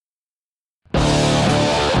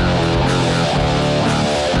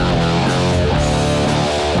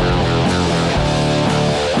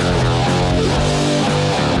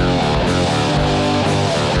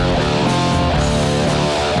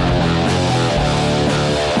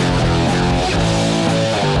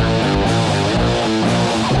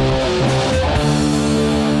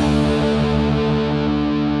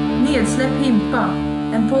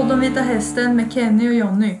hästen med Kenny och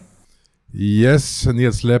Jonny. Yes,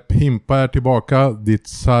 nedsläpp Himpa är tillbaka, ditt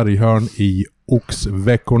sarghörn i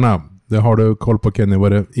oxveckorna. Det har du koll på, Kenny,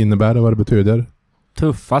 vad det innebär och vad det betyder?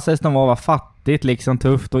 Tuffa sägs de var fattigt, liksom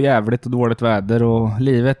tufft och jävligt och dåligt väder, och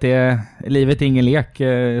livet är ingen lek,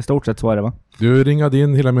 stort sett så är det, va? Du ringade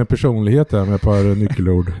in hela min personlighet där med ett par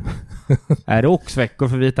nyckelord. Är det oxveckor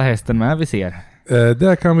för Vita Hästen med vi ser?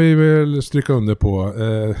 Det kan vi väl stryka under på.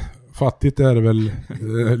 Fattigt är det väl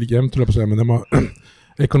jämnt, tror jag på att säga, men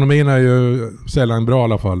ekonomin är ju sällan bra i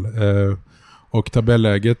alla fall. Och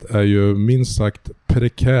tabelläget är ju minst sagt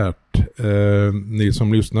prekärt. Ni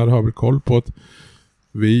som lyssnar har väl koll på att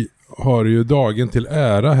vi har ju dagen till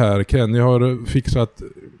ära här. Kenny har fixat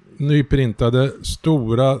nyprintade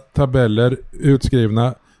stora tabeller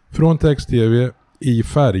utskrivna från text-tv i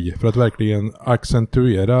färg för att verkligen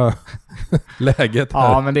accentuera läget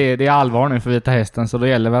här. Ja, men det är allvar nu för Vita Hästen, så då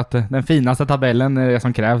gäller det att den finaste tabellen är det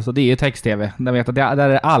som krävs, och det är ju text-tv. Jag vet att det är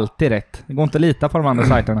alltid rätt. Det går inte att lita på de andra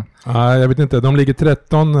sajterna. Nej, jag vet inte. De ligger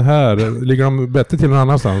 13 här. Ligger de bättre till någon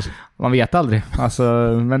annanstans? Man vet aldrig. Alltså,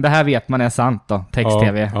 men det här vet man är sant då,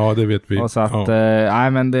 text-tv. Ja, det vet vi. Och så att,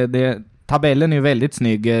 nej, men tabellen är ju väldigt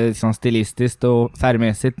snygg, liksom stilistiskt och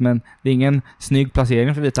färgmässigt, men det är ingen snygg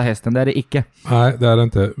placering för Vita Hästen, det är det icke. Nej, det är det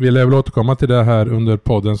inte. Vi lär väl återkomma till det här under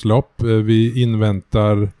poddens lopp. Vi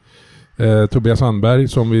inväntar Tobias Sandberg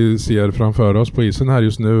som vi ser framför oss på isen här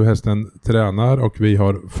just nu. Hästen tränar och vi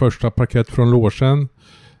har första parkett från logen.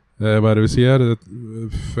 Vad är det vi ser?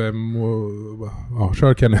 5 och... Ja,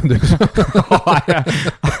 kör Kenny.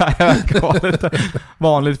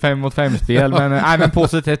 Vanligt 5-mot-5-spel. Men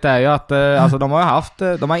positivt är ju att alltså,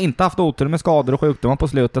 de har inte haft otur med skador och sjukdomar på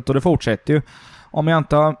slutet, och det fortsätter ju. Om jag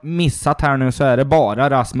inte har missat här nu så är det bara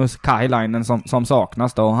Rasmus Kailainen som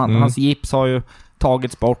saknas då. Hans gips har ju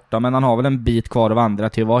tagits bort då, men han har väl en bit kvar av andra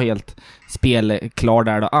till att vara helt spelklar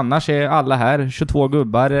där då. Annars är alla här 22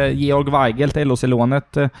 gubbar. Georg Weigelt,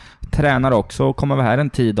 LOC-lånet, tränar också och kommer väl här en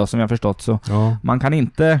tid då, som jag förstått, så ja. Man kan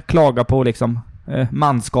inte klaga på liksom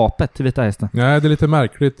manskapet till Vita Hästen. Nej, det är lite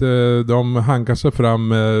märkligt. De hankar sig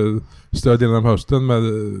fram stöd genom hösten med,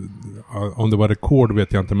 om det var rekord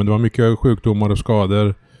vet jag inte, men det var mycket sjukdomar och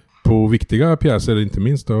skador på viktiga pjäser inte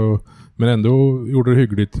minst då, men ändå gjorde det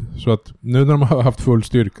hyggligt. Så att nu när de har haft full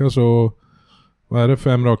styrka så vad är det,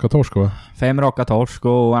 5 raka torsk, va? 5 raka torsk,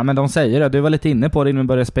 och ja, men de säger det, du var lite inne på det innan vi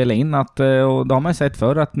började spela in, att, och de har ju sett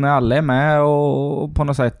förr att när alla är med och på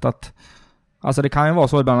något sätt att alltså det kan ju vara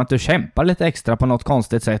så ibland att du kämpar lite extra på något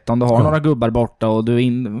konstigt sätt om du har några gubbar borta och du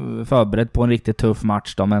är förberedd på en riktigt tuff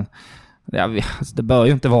match då, men alltså, det bör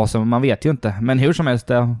ju inte vara så, man vet ju inte, men hur som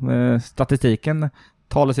helst statistiken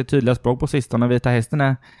talar sitt tydliga språk på sistone. Vita Hästen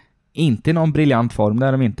är inte i någon briljant form, det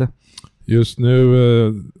är de inte. Just nu,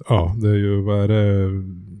 ja, det är ju, vad är det,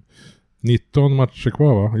 19 matcher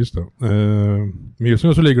kvar, va? Just det. Men just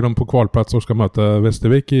nu så ligger de på kvalplats och ska möta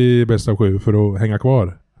Västervik i bästa av 7 för att hänga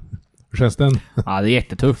kvar. Hur känns den? Ja, det är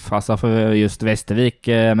jättetuff. Alltså för just Västervik,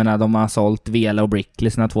 jag menar, de har sålt Vela och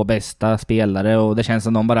Brickley, sina 2 bästa spelare, och det känns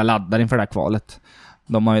som de bara laddar inför det här kvalet.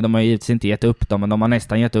 De har ju givetvis inte gett upp dem, men de har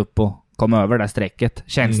nästan gett upp och kom över det där strecket.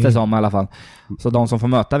 Känns det som i alla fall. Så de som får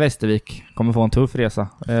möta Västervik kommer få en tuff resa,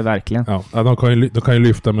 verkligen. Ja, de kan ju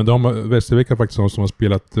lyfta, men Västervik har faktiskt de som har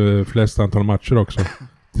spelat flest antal matcher också.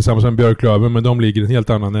 Tillsammans med Björklöven, men de ligger i en helt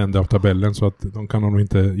annan ände av tabellen, så att de kan nog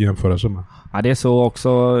inte jämföra sig med. Ja, det är så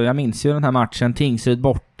också. Jag minns ju den här matchen, Tingsryd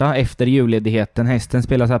borta efter julledigheten. Hästen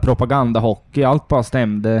spelade så här propagandahockey, allt bara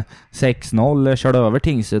stämde. 6-0, körde över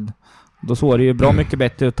Tingsryd. Då såg det ju bra mycket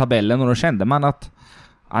bättre ut tabellen, och då kände man att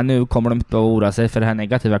nu kommer de inte att oroa sig för det här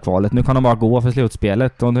negativa kvalet. Nu kan de bara gå för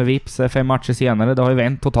slutspelet, och nu vips 5 matcher senare, det har ju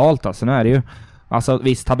vänt totalt. Alltså nu är det ju, alltså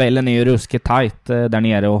visst, tabellen är ju ruskigt tajt där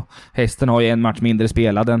nere, och Hästen har ju en match mindre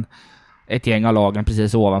spelad än ett gäng av lagen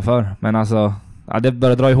precis ovanför. Men alltså, det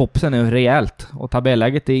börjar dra ihop sig nu rejält, och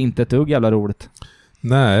tabelläget är inte ett dugg jävla roligt.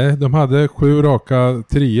 Nej, de hade 7 raka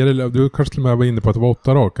 3, eller du kanske till och med var inne på att det var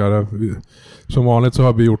 8 raka. Som vanligt så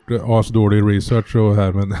har vi gjort asdålig research och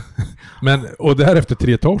här, men och därefter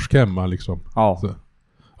 3 torsk hemma liksom. Ja.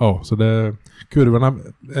 Så kurvorna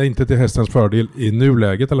är inte till Hästens fördel i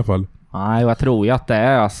nuläget i alla fall. Nej, jag tror ju att det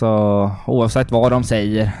är, alltså, oavsett vad de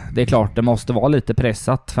säger. Det är klart, det måste vara lite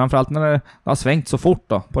pressat. Framförallt när det har svängt så fort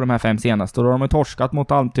då, på de här 5 senaste. Då har de ju torskat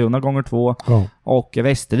mot Almtuna gånger 2 och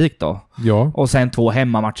Västervik då. Ja. Och sen 2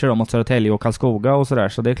 hemmamatcher då, mot Södertälje och Karlskoga och sådär.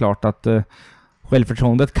 Så det är klart att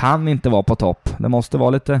självförtroendet kan inte vara på topp. Det måste vara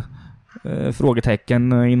lite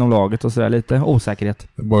frågetecken inom laget och sådär, lite osäkerhet.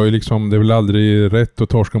 Det var ju liksom, det är väl aldrig rätt att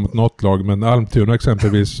torska mot något lag, men Almtuna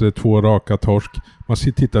exempelvis 2 raka torsk. Man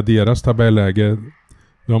tittar deras tabelläge,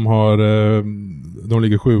 De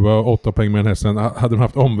ligger 7-8 poäng med den hästen. Hade de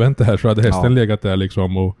haft omvänt det här så hade hästen legat där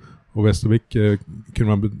liksom, och Västervik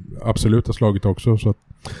kunde man absolut ha slagit också. Så att,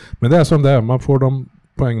 men det är som det är. Man får de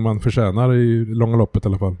poäng man förtjänar i långa loppet i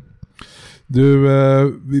alla fall. Du,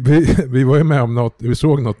 vi var ju med om något, vi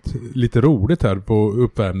såg något lite roligt här på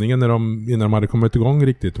uppvärmningen innan de hade kommit igång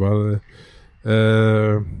riktigt.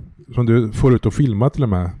 Som du får ut och filma till och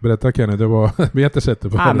med. Berätta Kenny, vi har inte sett det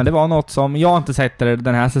på men det var något som jag inte sett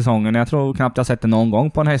den här säsongen. Jag tror knappt jag sett det någon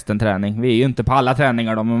gång på en hästenträning. Vi är ju inte på alla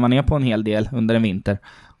träningar då, men man är på en hel del under en vinter.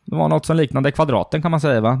 Det var något som liknande kvadraten kan man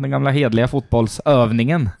säga, va? Den gamla hedliga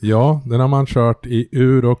fotbollsövningen. Ja, den har man kört i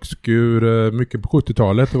ur och skur mycket på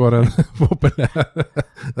 70-talet. Var den populär.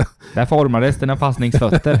 Där formades dina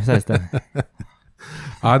passningsfötter, sägs det.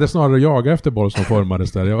 Ja, det är snarare att jaga efter boll som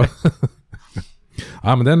formades där. Ja.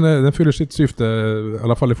 Ja, men den fyller sitt syfte, i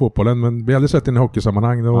alla fall i fotbollen. Men vi hade sett den i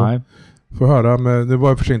hockeysammanhang. Nej. Får höra, det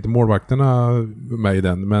var för sig inte målvakterna med i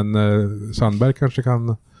den. Men Sandberg kanske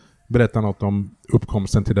kan berätta något om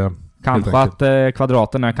uppkomsten till det. Kanske att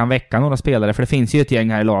kvadraterna kan väcka några spelare. För det finns ju ett gäng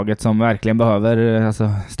här i laget som verkligen behöver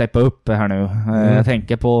steppa upp här nu. Jag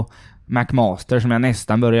tänker på McMaster som jag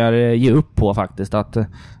nästan börjar ge upp på faktiskt. Att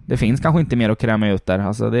det finns kanske inte mer att kräma ut där.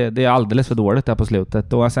 Alltså det är alldeles för dåligt där på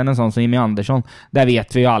slutet. Och sen en sån som Jimmy Andersson. Där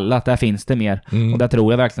vet vi ju alla att där finns det mer. Och där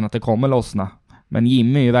tror jag verkligen att det kommer lossna. Men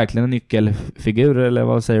Jimmy är ju verkligen en nyckelfigur, eller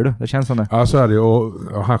vad säger du? Det känns som det. Ja, så är det. Och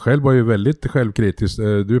han själv var ju väldigt självkritisk.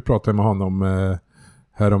 Du pratade med honom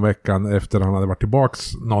här om veckan efter han hade varit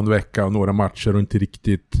tillbaks någon vecka och några matcher och inte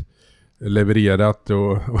riktigt levererat.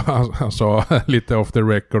 Och han sa lite off the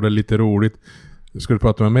record och lite roligt. Ska du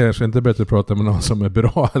prata med mig så är det inte bättre att prata med någon som är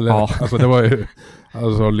bra. Eller? Ja. Alltså det var ju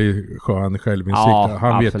skön självinsikt. Ja,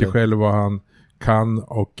 han absolut. Vet ju själv vad han kan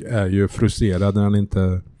och är ju frustrerad när han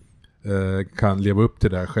inte kan leva upp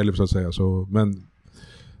till det själv så att säga. Så, men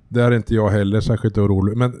det är inte jag heller särskilt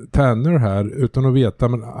orolig. Men Tanner här, utan att veta,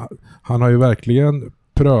 men han har ju verkligen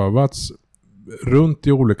prövats runt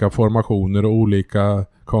i olika formationer och olika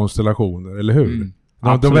konstellationer, eller hur?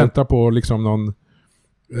 De väntar på liksom någon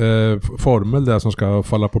formel där som ska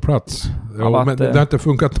falla på plats. Men det har inte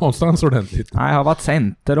funkat någonstans ordentligt. Nej, jag har varit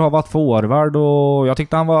center och har varit forward och jag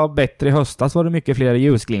tyckte han var bättre i höstas. Var det mycket fler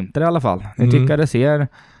ljusglimter i alla fall. Jag tycker det ser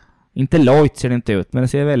inte lojt ser det inte ut, men det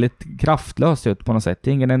ser väldigt kraftlöst ut på något sätt.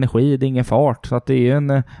 Det är ingen energi, det är ingen fart. Så att det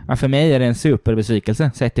är för mig är det en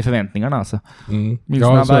superbesvikelse sett i förväntningarna alltså. Minst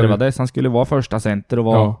när han värvades, han skulle vara första center och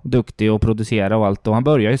vara duktig och producera och allt. Och han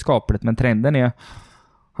börjar ju skapligt, men trenden är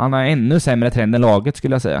han har ännu sämre trend än laget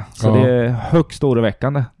skulle jag säga. Så det är högst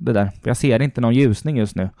oroväckande det där. Jag ser inte någon ljusning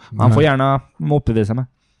just nu. Han får gärna motbevisa mig.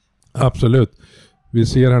 Absolut. Vi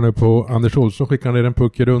ser här nu på Anders Olsson skickar ner en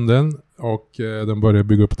puck i runden och den börjar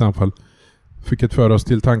bygga upp ett anfall. Fick ett för oss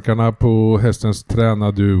till tankarna på hästens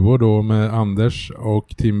tränarduo då med Anders och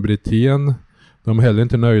Tim Brithén. De är heller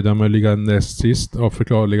inte nöjda med att ligga näst sist av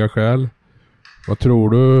förklarliga skäl. Vad tror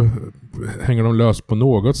du? Hänger de lös på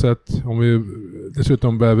något sätt? Om vi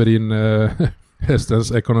dessutom behöver in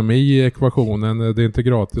hästens ekonomi i ekvationen. Det är inte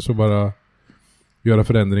gratis att bara göra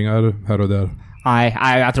förändringar här och där. Nej,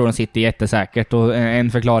 jag tror de sitter jättesäkert och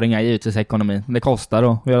en förklaring är givetvis ekonomin. Det kostar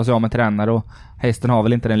att göra sig av med tränare och hästen har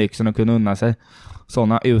väl inte den lyxen att kunna unna sig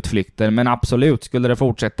sådana utflykter. Men absolut, skulle det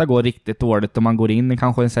fortsätta gå riktigt dåligt om man går in i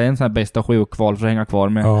kanske en sån här bästa 7-kval för att hänga kvar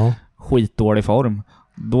med skitdålig form,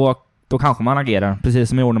 då kanske man agerar. Precis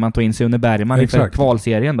som gjorde när man tog in Sune Bergman i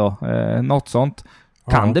kvalserien då. Något sånt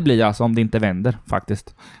kan det bli alltså om det inte vänder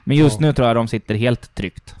faktiskt. Men just nu tror jag de sitter helt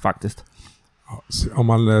tryggt faktiskt. Om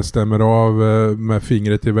man stämmer av med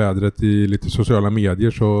fingret i vädret i lite sociala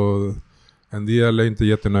medier så en del är inte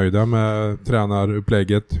jättenöjda med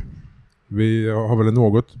tränarupplägget. Vi har väl en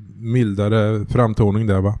något mildare framtoning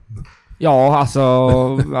där, va? Ja,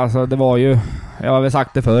 alltså det var ju, jag har väl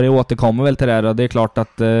sagt det förr, jag återkommer väl till det här och det är klart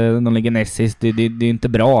att de ligger näst sist, det är inte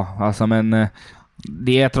bra alltså, men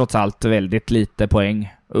det är trots allt väldigt lite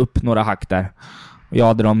poäng upp några hack där. Jag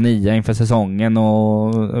hade de 9 inför säsongen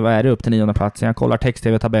och vad är det upp till 9:e platsen? Jag kollar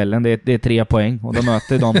text-tv-tabellen, det är 3 poäng och då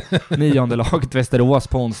möter de 9:e laget Västerås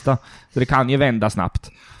på onsdag. Så det kan ju vända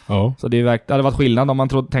snabbt. Ja. Så det hade varit skillnad om man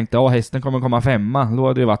tänkte att hästen kommer komma 5:a. Då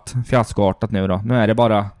hade det varit fiaskoartat nu då. Nu är det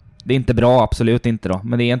bara, det är inte bra, absolut inte då.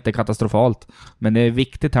 Men det är inte katastrofalt. Men det är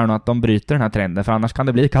viktigt här nu att de bryter den här trenden. För annars kan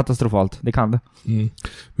det bli katastrofalt. Det kan det.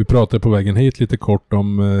 Vi pratade på vägen hit lite kort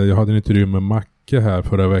om, jag hade en intervju med Macke här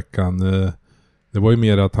förra veckan. Det var ju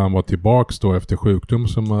mer att han var tillbaks då efter sjukdom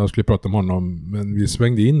som jag skulle prata om honom. Men vi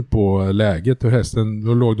svängde in på läget och hästen,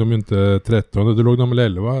 då låg de ju inte 13, då låg de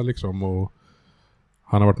 11 liksom. Och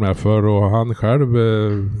han har varit med för och han själv,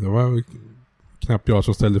 det var knappt jag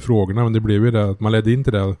som ställde frågorna, men det blev ju det att man ledde in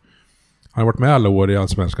till det. Han har varit med alla år i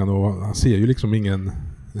Allsvenskan och han ser ju liksom ingen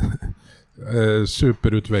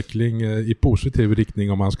superutveckling i positiv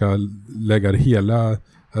riktning om man ska lägga hela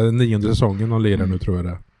 9:e säsongen och leda nu, tror jag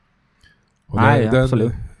det. Och Nej,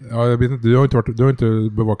 absolut. Ja, jag vet inte, du har inte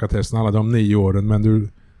bevakat hästen alla de 9 åren, men du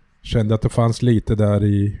kände att det fanns lite där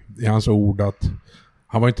i hans ord att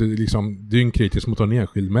han var inte liksom dyngkritisk mot en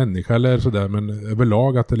enskild människa eller sådär, men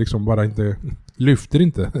överlag att det liksom bara inte lyfter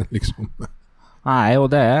inte liksom. Nej, och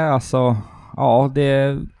det är alltså, ja,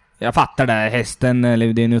 jag fattar det, hästen,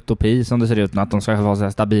 eller det är en utopi som det ser ut, att de ska vara så här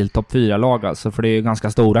stabilt topp 4-lag alltså, för det är ju ganska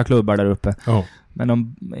stora klubbar där uppe. Ja.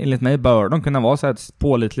 Men enligt mig bör de kunna vara så här ett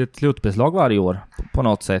pålitligt slutbeslag varje år på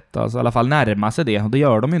något sätt, alltså i alla fall närma sig det, och det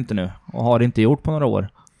gör de inte nu och har inte gjort på några år,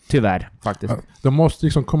 tyvärr faktiskt. Ja, de måste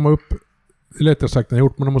liksom komma upp, lättare sagt än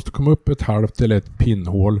gjort, men de måste komma upp ett halvt eller ett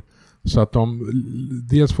pinnhål så att de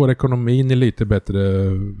dels får ekonomin i lite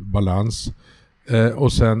bättre balans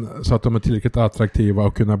och sen så att de är tillräckligt attraktiva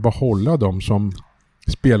och kunna behålla dem som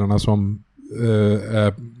spelarna som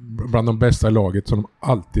är bland de bästa i laget som de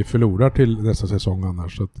alltid förlorar till nästa säsong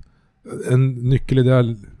annars. Så att en nyckel i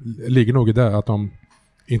det ligger nog i det att de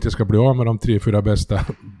inte ska bli av med de 3-4 bästa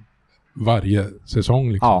varje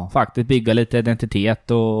säsong liksom. Ja, faktiskt bygga lite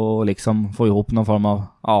identitet och liksom få ihop någon form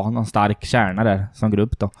av någon stark kärna där som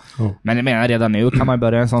grupp då. Ja. Men jag menar redan nu kan man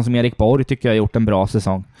börja, en sån som Erik Borg tycker jag har gjort en bra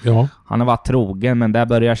säsong. Ja. Han har varit trogen, men där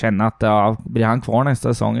börjar jag känna att blir han kvar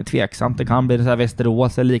nästa säsong är tveksamt. Det kan bli så här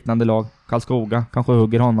Västerås eller liknande lag. Karlskoga kanske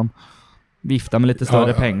hugger honom. Vifta med lite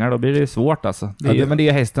större pengar, då blir det svårt alltså. Men det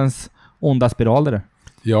är hästens onda spiral där.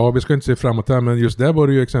 Ja, vi ska inte se framåt där, men just där var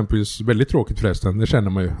det ju exempelvis väldigt tråkigt förresten, det känner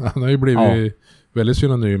man ju. Han har ju blivit väldigt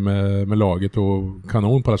synonym med laget och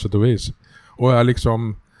kanon på alla sätt och vis. Och är liksom,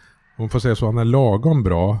 om man får säga så, han är lagom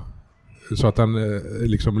bra så att han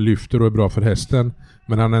liksom lyfter och är bra för hästen,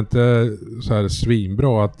 men han är inte så här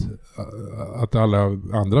svinbra att alla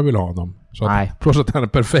andra vill ha honom. Så att, plus att han är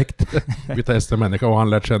perfekt vita hästen-människa och han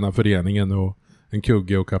lärt känna föreningen och en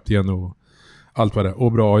kugge och kapten och allt vad det är,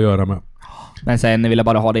 och bra att göra med. Men sen vill jag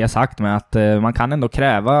bara ha det sagt med att man kan ändå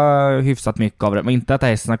kräva hyfsat mycket av det. Men inte att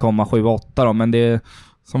hästarna kommer 7-8 då, men det,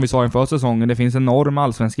 som vi sa inför säsongen, det finns enorm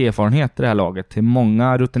allsvensk erfarenhet i det här laget. Det är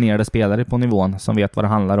många rutinerade spelare på nivån som vet vad det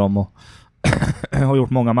handlar om och har gjort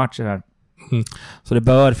många matcher här. Mm. Så det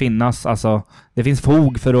bör finnas, alltså det finns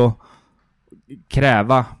fog för att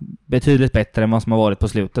kräva betydligt bättre än vad som har varit på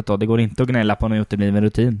slutet då. Det går inte att gnälla på någon utebliven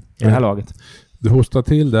rutin i det här laget. Du hostar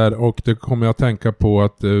till där och det kommer jag att tänka på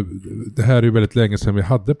att det här är ju väldigt länge sedan vi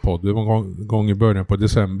hade podd. Det var en gång i början på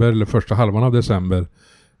december eller första halvan av december.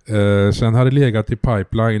 Sen hade det legat i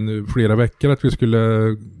pipeline flera veckor att vi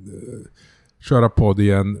skulle köra podd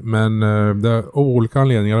igen. Men det av olika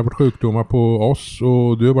anledningar har varit sjukdomar på oss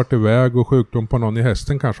och du har varit iväg och sjukdom på någon i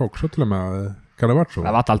hästen kanske också till och med. Kan det ha varit så? Det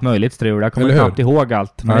har varit allt möjligt tror jag. Jag kommer knappt ihåg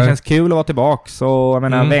allt. Men det känns kul att vara tillbaka. Så jag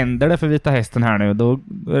menar, vänder det för vita hästen här nu, då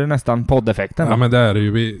är det nästan poddeffekten. Ja, men det är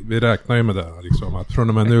ju, vi räknar ju med det liksom. Att från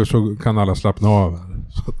och med nu så kan alla slappna av.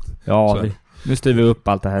 Så att, ja, nu styr vi upp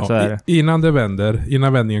allt det här, så är det. Innan det vänder,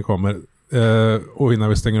 innan vändningen kommer och innan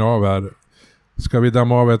vi stänger av här, ska vi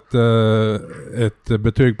damma av ett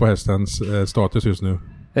betyg på hästens status just nu?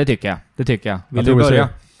 Det tycker jag. Vill du börja?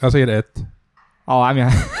 Jag säger 1. Ja,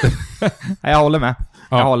 men jag håller med.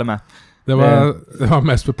 Ja. Jag håller med. Det var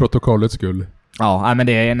mest för protokollets skull. Ja, men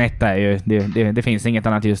det är en etta är ju det finns inget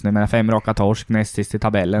annat just nu, men 5 raka torsk näst sist i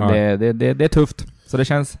tabellen. Ja. Det är tufft. Så det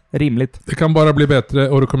känns rimligt. Det kan bara bli bättre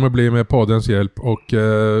och det kommer bli med poddens hjälp. Och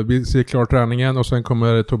vi ser klart träningen och sen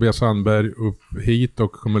kommer Tobias Sandberg upp hit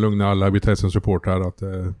och kommer lugna alla Vitessens supportrar att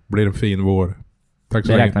det blir en fin vår. Tack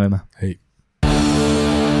så länge. Det räknar vi med. Hej.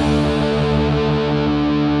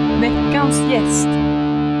 Veckans gäst.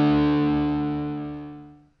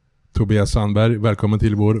 Tobias Sandberg, välkommen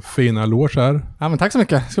till vår fina loge här. Ja, men tack så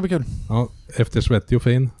mycket. Det ska bli kul. Ja, efter svettig och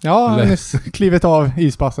fin. Ja, jag har nyss klivit av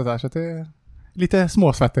ispasset där så det är lite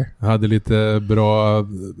småsvettig. Jag hade lite bra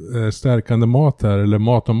stärkande mat här, eller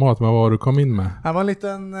mat, vad var du kom in med? Det var en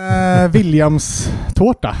liten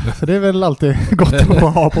Williams-tårta, så det är väl alltid gott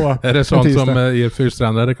att ha på. Är det sånt som er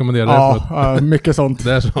fyrstrandare rekommenderar? Ja, mycket sånt.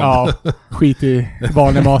 Det är sånt. Ja, skit i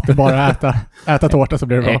vanlig mat och bara äta tårta så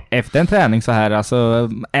blir det bra. Efter en träning så här, alltså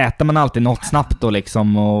äter man alltid något snabbt då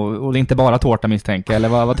liksom, och det är inte bara tårta misstänker, eller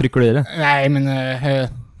vad trycker du i det? Nej, men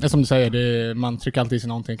som du säger, man trycker alltid i sig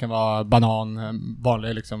någonting. Det kan vara banan,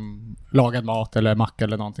 vanlig liksom lagad mat eller macka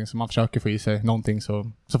eller någonting. Så man försöker få i sig någonting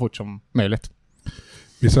så fort som möjligt.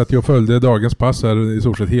 Vi satt ju och följde dagens pass här i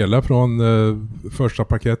stort sett hela från första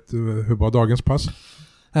paket. Hur var dagens pass?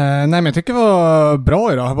 Nej, men jag tycker det var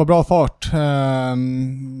bra idag. Det var bra fart.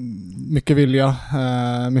 Mycket vilja.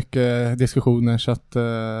 Mycket diskussioner. Så att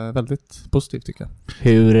väldigt positivt tycker jag.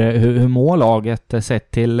 Hur mår laget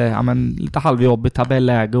sett till lite halvjobbigt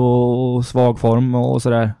tabelläge och svag form och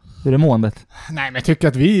sådär? Hur är måendet? Nej, men jag tycker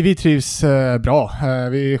att vi trivs bra.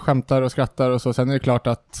 Vi skämtar och skrattar och så. Sen är det klart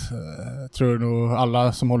att tror nog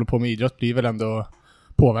alla som håller på med idrott blir väl ändå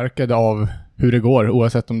påverkade av hur det går.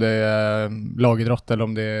 Oavsett om det är lagidrott eller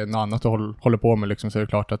om det är något annat du håller på med liksom, så är det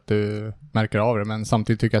klart att du märker av det. Men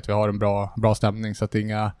samtidigt tycker jag att vi har en bra stämning, så att det är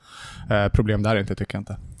inga problem där inte, tycker jag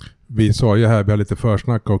inte. Vi sa ju här, vi har lite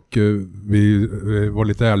försnack och vi var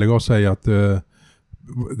lite ärliga och säga att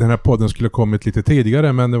den här podden skulle kommit lite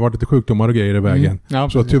tidigare, men det var lite sjukdomar och grejer i vägen. Ja,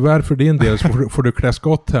 så tyvärr för din del så får du klä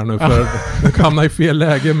skott här nu, för du hamnar i fel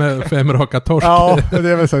läge med 5 raka torsk. Ja, det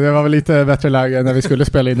är väl så. Det var väl lite bättre läge när vi skulle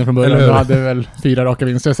spela in från början. Då hade vi väl 4 raka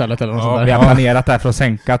vinster istället eller något sånt där. Vi har planerat det här för att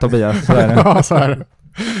sänka Tobias. Så är det. Ja,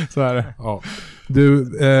 så är det. Ja. Du,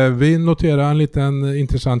 vi noterar en liten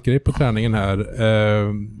intressant grej på träningen här.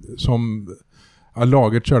 Som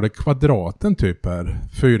laget körde kvadraten typ här.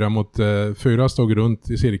 4 mot 4 stod runt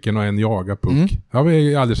i cirkeln och en jaga puck. Ja,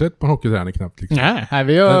 vi har aldrig sett på en hockeyträning knappt. Liksom. Nej,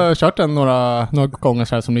 vi har kört den några gånger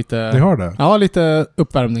så här som lite... Ni har det? Ja, lite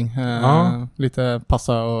uppvärmning. Lite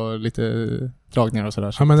passa och lite dragningar och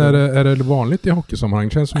sådär. Ja, men är det vanligt i hockeysammanhang?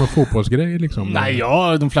 Känns som en fotbollsgrej liksom? Nej,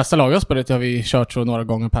 ja, de flesta lag har spelat har vi kört så några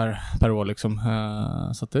gånger per år liksom.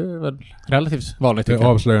 Så att det är väl relativt vanligt. Det är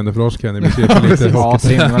avslöjande för oss, Kenny. Vi ser lite ja,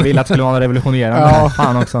 synd. Man vill att det skulle vara revolutionerande. Ja.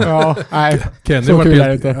 Fan också. Ja, nej. Kenny var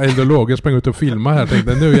helt eldologen, sprang ut och filma här.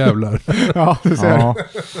 Tänkte, nu jävlar. Ja, du ser. Ja.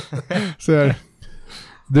 Ser.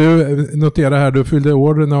 Du noterar här, du fyllde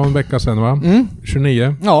år någon vecka sedan, va?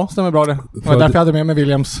 29. Ja, stämmer bra det. Det var därför jag hade med mig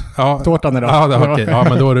Williams tårtan idag. Ja, det var okej. Ja,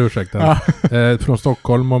 men då är det ursäkta. Från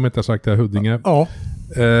Stockholm, om jag inte sagt det, Huddinge. Ja.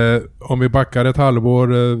 Om vi backar ett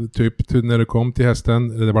halvår, typ när du kom till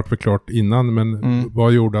hästen, det var väl klart innan, men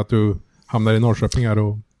vad gjorde att du hamnade i Norrköping här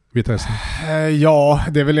och vid hästen? Ja,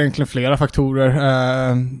 det är väl egentligen flera faktorer.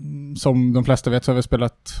 Som de flesta vet så har vi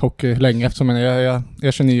spelat hockey länge, eftersom jag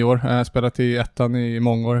är 29 år. Jag har spelat i ettan i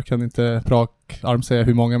många år. Jag kan inte på rak arm säga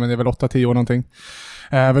hur många, men det är väl 8-10 år någonting.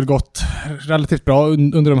 Väl gått relativt bra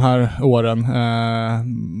under de här åren.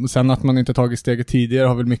 Sen att man inte tagit steget tidigare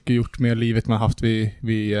har väl mycket gjort med livet man haft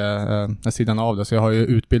vid sidan av det. Så jag har ju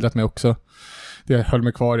utbildat mig också. Det höll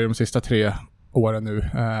mig kvar i de sista 3 åren nu.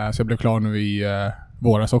 Så jag blev klar nu i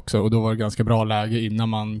våras också. Och då var det ganska bra läge innan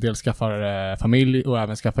man dels skaffar familj och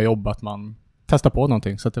även skaffar jobb, att man testar på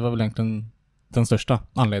någonting. Så det var väl egentligen den största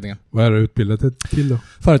anledningen. Vad är du utbildat till då?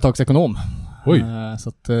 Företagsekonom. Oj. Så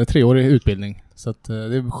att 3-årig utbildning. Så att det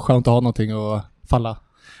är skönt att ha någonting att falla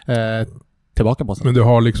tillbaka på. Men du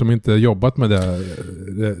har liksom inte jobbat med det,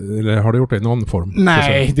 eller har du gjort det i någon form?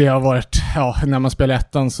 Nej, det har varit, när man spelar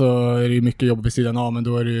ettan så är det ju mycket jobb vid sidan av, men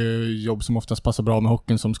då är det ju jobb som oftast passar bra med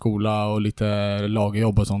hockeyn, som skola och lite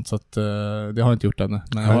lagjobb och sånt, så att det har jag inte gjort ännu.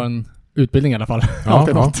 Men jag har en utbildning i alla fall.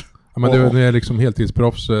 Ja. Men du är liksom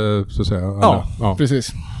heltidsproffs så att säga. Ja,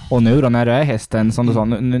 precis. Och nu då, när du är hästen, som du sa,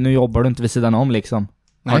 nu jobbar du inte vid sidan om liksom.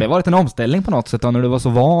 Nej. Har det varit en omställning på något sätt då, när du var så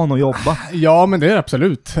van att jobba? Ja, men det är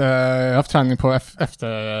absolut. Jag har haft träning på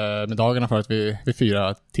eftermiddagarna förut vid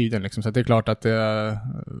 4-tiden liksom. Så det är klart att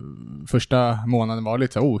första månaden var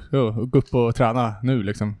lite så gå upp och träna nu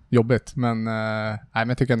liksom. Jobbigt. Men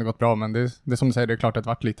jag tycker ändå gått bra. Men det som du säger, det är klart att det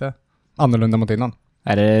varit lite annorlunda mot innan.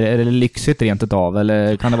 Är det lyxigt rent utav,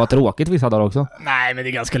 eller kan det vara tråkigt vissa dagar också? Nej, men det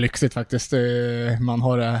är ganska lyxigt faktiskt. Man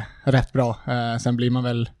har det rätt bra. Sen blir man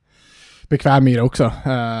väl bekväm i det också.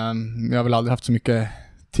 Jag har väl aldrig haft så mycket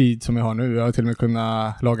tid som jag har nu. Jag har till och med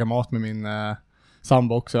kunnat laga mat med min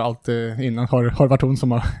sambo också. Allt innan har varit hon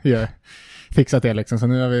som har fixat det liksom. Så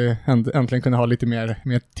nu har vi äntligen kunnat ha lite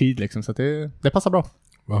mer tid liksom. Så det passar bra.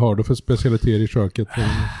 Vad har du för specialiteter i köket?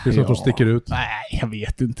 Det är sånt som sticker ut. Nej, jag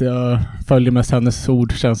vet inte. Jag följer mest hennes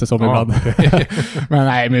ord, känns det som ibland.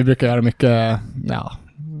 Men vi brukar göra mycket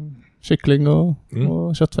kyckling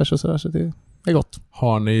och köttfärs och sådär. Så det är gott.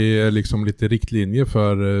 Har ni liksom lite riktlinjer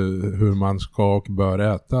för hur man ska och bör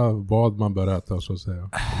äta? Vad man bör äta så att säga?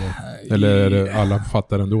 Eller är det alla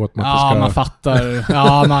fattar ändå att man inte ska... Man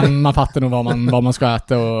fattar. Man fattar nog vad man ska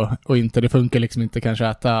äta och inte. Det funkar liksom inte kanske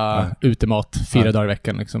äta utemat 4 dagar i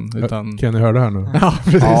veckan liksom. Utan... Kan ni höra det här nu? Ja,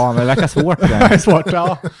 precis. Ja, men det verkar svårt. Det är svårt,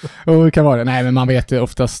 ja. Och det kan vara det. Nej, men man vet ju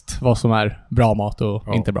oftast vad som är bra mat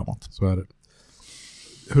och inte bra mat. Så är det.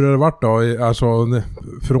 Hur har det varit då? Alltså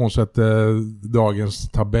frånsett dagens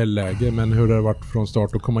tabelläge, men hur har det varit från start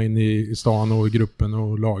att komma in i stan och i gruppen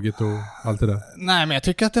och laget och allt det där? Nej, men jag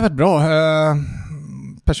tycker att det har varit bra.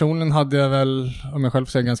 personligen hade jag väl, om jag själv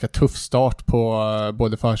säger, en ganska tuff start på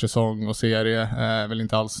både försäsong och serie. Väl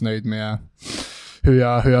inte alls nöjd med hur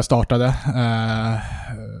jag startade.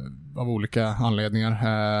 Av olika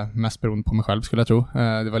anledningar. Mest beroende på mig själv skulle jag tro.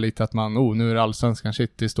 Det var lite att nu är det allsvenskan,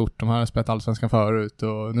 shit, i stort. De här har spelat allsvenskan förut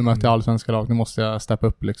och nu möter jag allsvenska lag, nu måste jag steppa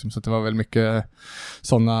upp liksom. Så det var väl mycket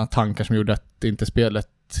sådana tankar som gjorde att inte spelet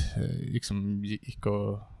liksom gick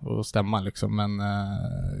och stämma liksom. Men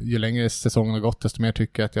ju längre säsongen har gått, desto mer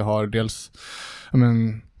tycker jag att jag har dels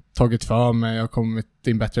tagit för mig, jag har kommit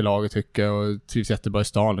in bättre lag tycker jag, och trivs jättebra i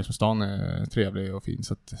stan liksom. Stan är trevlig och fin,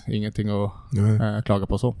 så att ingenting att klaga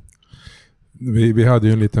på så. Vi hade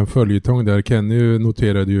ju en liten följetong där. Kenny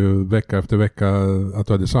noterade ju vecka efter vecka att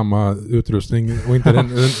du hade samma utrustning och inte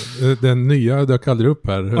den nya dök aldrig upp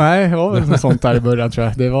här. Nej, det var väl något sånt där i början tror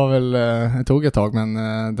jag. Det var väl, det tog ett tag, men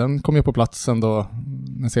den kom ju på plats ändå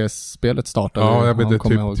när CS-spelet startade. Ja, jag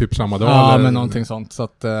vet typ samma dag. Ja, eller? Men någonting sånt. Så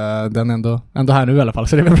att den är ändå här nu i alla fall,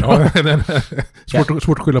 så det är väl bra. Ja,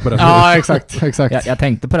 svårt att skylla på det. Ja, exakt. Jag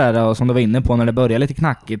tänkte på det här som du var inne på när det började lite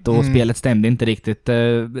knackigt och spelet stämde inte riktigt.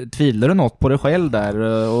 Tvivlar du något på dig själv där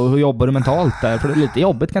och hur jobbar du mentalt där? För det är lite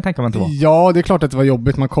jobbigt kan jag tänka mig att det var. Ja, det är klart att det var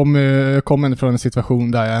jobbigt. Man kommer från en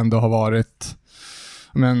situation där jag ändå har varit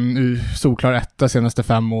solklar etta senaste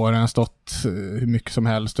 5 åren. Jag har stått hur mycket som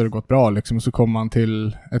helst och det har gått bra liksom. Och så kommer man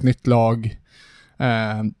till ett nytt lag,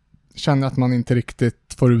 känner att man inte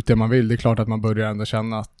riktigt får ut det man vill. Det är klart att man börjar ändå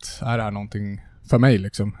känna att är det här någonting för mig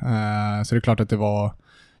liksom. Så det är klart att det var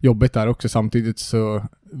jobbigt där också. Samtidigt så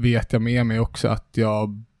vet jag med mig också att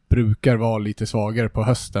jag brukar vara lite svagare på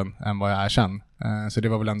hösten än vad jag är sen. Så det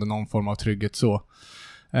var väl ändå någon form av trygghet så.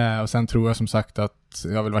 Och sen tror jag som sagt att,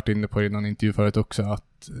 jag har väl varit inne på det i någon intervju förut också,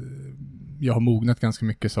 att jag har mognat ganska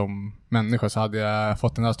mycket som människa. Så hade jag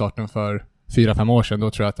fått den här starten för 4-5 år sedan,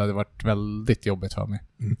 då tror jag att det hade varit väldigt jobbigt för mig.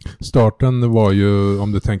 Starten var ju,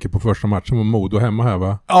 om du tänker på första matchen, var Modo hemma här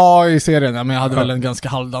va? Ja, i serien, men jag hade väl en ganska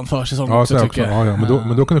halvdan försäsong också tycker jag. Ja,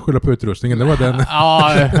 men då kan du skylla på utrustningen, det var den.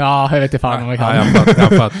 ja, jag vet inte fan om jag kan.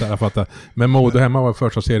 Jag fattar. Men Modo hemma var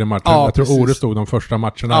första seriematchen. Ja, jag tror Ore stod de första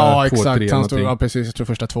matcherna 2-3. Ja, exakt. Han stod, precis, jag tror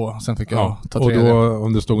första 2. Sen fick jag ta 3. Och då,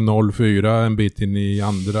 om det stod 0-4 en bit in i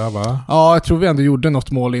andra va? Ja, jag tror vi ändå gjorde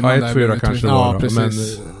något mål innan. 1-4 kanske var.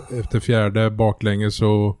 Precis. Men efter fjärde baklänge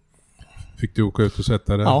så fick du åka ut och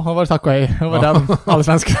sätta det. Ja, det var tack och hej. Det var den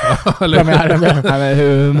allsvenska premiären.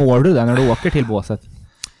 Hur mår du där när du åker till båset?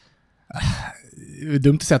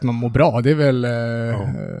 Dumt att säga att man mår bra. Det är väl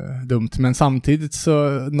dumt. Men samtidigt så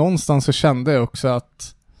någonstans så kände jag också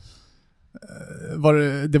att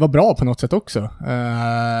det var bra på något sätt också.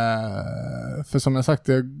 För som jag sagt,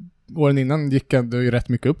 åren innan gick jag ju rätt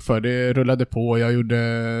mycket upp för. Det rullade på. Jag gjorde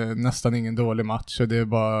nästan ingen dålig match och det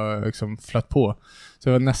bara liksom flöt på. Så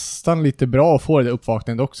det var nästan lite bra att få det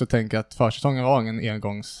uppvaknandet också. Tänka att försäsongen var ingen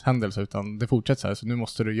engångshändelse utan det fortsätter så här. Så nu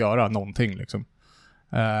måste du göra någonting liksom.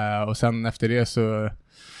 Och sen efter det så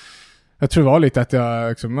jag tror det var lite att jag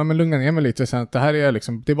liksom, lugna ner mig lite. Sen att det här är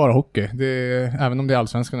liksom, det är bara hockey. Även om det är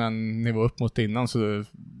allsvenskan en nivå upp mot innan så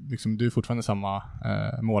liksom, du är fortfarande samma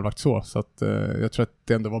målvakt så att jag tror att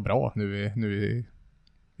det ändå var bra nu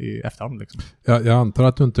i efterhand liksom. Jag antar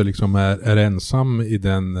att du inte liksom är ensam i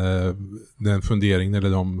den funderingen eller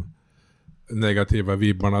de negativa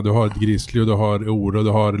vibbarna. Du har ett Grizzly och du har Ore och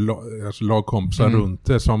du har lagkompisar runt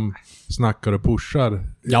det som snackar och pushar.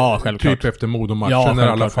 Ja, självklart. Typ efter Modo-matchen när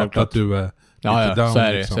alla fattar att du är lite down. Så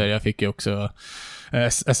är det. Liksom. Så jag fick ju också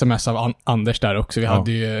sms av Anders där också. Vi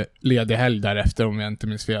hade ju ledig helg därefter om jag inte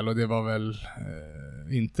minns fel och det var väl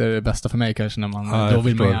inte det bästa för mig kanske när man då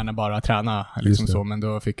vill man gärna bara träna liksom så, men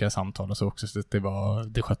då fick jag samtal och så också så att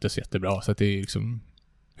det sköttes jättebra så att det är liksom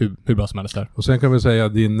hur bra som helst där. Och sen kan vi säga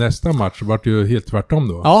att din nästa match var ju helt tvärtom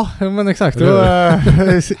då. Ja, men exakt.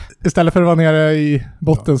 Istället för att vara nere i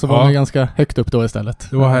botten så var man ganska högt upp då istället.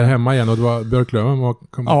 Du var här hemma igen och det var Björklöven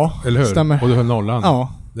eller hur? Stämmer. Och du höll nollan.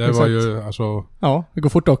 Ja, det exakt. var ju alltså... Ja, det går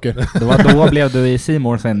fort åker. Det var då blev du i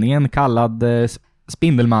C-more-sändningen kallad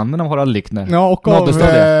Spindelmannen av Harald Lyckner. Ja, och av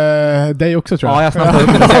dig också tror jag. Ja, jag snappade upp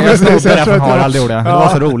det. Jag snappade det från Harald gjorde jag. Det var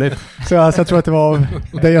så roligt. Så jag tror att det var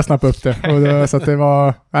dig jag snappade upp det. Och så att det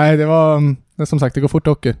var... Nej, det var... Som sagt, det går fort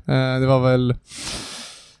åker. Det var väl...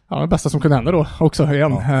 Ja, det bästa som kunde hända då också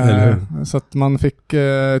igen. Så att man fick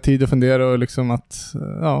tid att fundera och liksom att...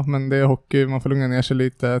 Ja, men det är hockey. Man får lugna ner sig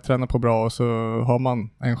lite, träna på bra och så har man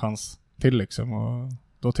en chans till liksom. Och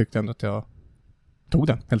då tyckte jag ändå att jag tog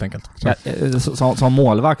den, helt enkelt. Som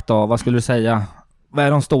målvakt då, vad skulle du säga? Vad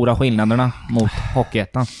är de stora skillnaderna mot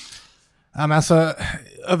Hockeyettan? Ja, men alltså,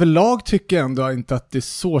 överlag tycker jag ändå inte att det är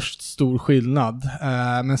så stor skillnad.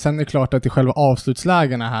 Men sen är det klart att i själva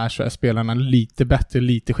avslutslägena här så är spelarna lite bättre,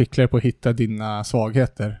 lite skickligare på att hitta dina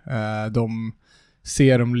svagheter. De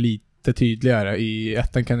ser dem lite tydligare. I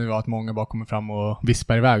ettan kan det vara att många bara kommer fram och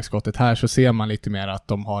vispar iväg skottet. Här så ser man lite mer att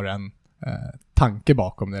de har en tanke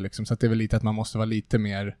bakom det liksom. Så att det är väl lite att man måste vara lite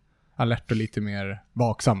mer alert och lite mer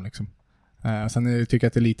vaksam liksom. Sen tycker jag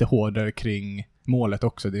att det är lite hårdare kring målet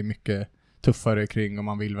också. Det är mycket tuffare kring om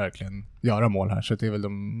man vill verkligen göra mål här. Så det är väl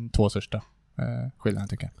de 2 största skillnaderna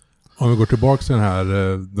tycker jag. Om vi går tillbaka till den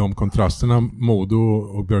här, de kontrasterna Modo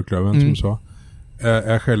och Björklöven som du sa.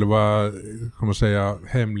 Är själva, kan man säga,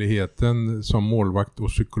 hemligheten som målvakt och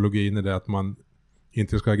psykologin är det att man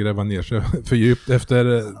inte ska gräva ner sig för djupt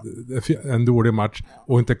efter en dålig match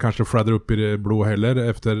och inte kanske fladdra upp i det blå heller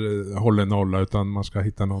efter hållen nolla, utan man ska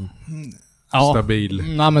hitta någon stabil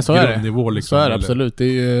grundnivå. Liksom, så är det absolut. Det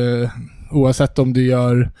är ju, oavsett om du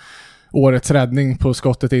gör årets räddning på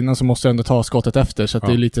skottet innan så måste du ändå ta skottet efter. Så att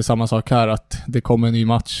det är lite samma sak här, att det kommer en ny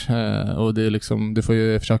match och det är liksom, du får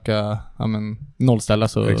ju försöka nollställa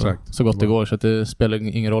så gott det går. Så att det spelar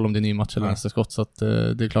ingen roll om det är ny match eller nästa skott. Så att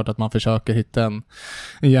det är klart att man försöker hitta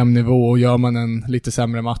en jämn nivå, och gör man en lite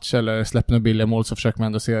sämre match eller släpper några billiga mål så försöker man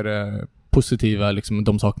ändå se det positiva, liksom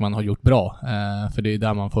de saker man har gjort bra. För det är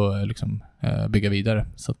där man får liksom bygga vidare.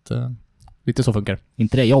 Så att lite så funkar.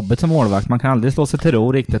 Inte det jobbet som målvakt. Man kan aldrig slå sig till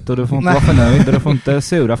ro riktigt, och du får inte vara för nöjd och du får inte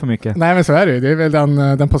sura för mycket. Nej, men så är det ju. Det är väl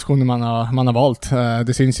den positionen man har valt.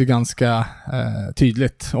 Det syns ju ganska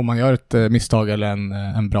tydligt om man gör ett misstag eller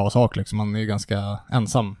en bra sak. Liksom. Man är ju ganska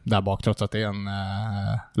ensam där bak trots att det är en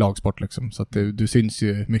lagsport. Liksom. Så att du syns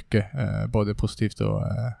ju mycket, både positivt och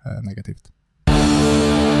negativt.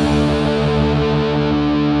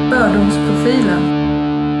 Fördomsprofilen.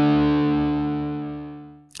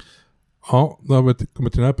 Ja, då har vi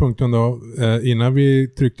kommit till den här punkten då. Innan vi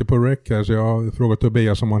tryckte på rec här så jag har frågat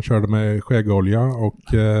Tobias om han körde med skäggolja, och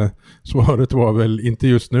svaret var väl inte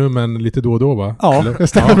just nu men lite då och då, va? Ja, det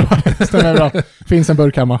stämmer bra. Det stämmer bra. Finns en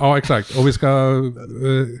burk hemma. Ja, exakt. Och vi ska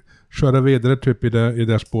köra vidare typ i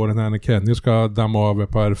det spåren här när Kenny ska damma av ett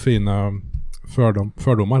par fina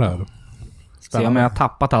fördomar här. Se om jag har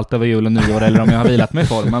tappat allt över jul och nyår eller om jag har vilat mig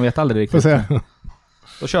för. Man vet aldrig riktigt.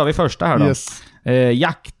 Då kör vi första här då. Yes.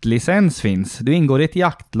 Jaktlicens finns. Du ingår i ett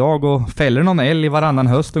jaktlag och fäller någon älg varannan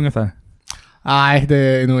höst ungefär. Nej, det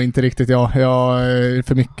är nog inte riktigt jag. Jag är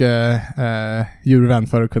för mycket djurvän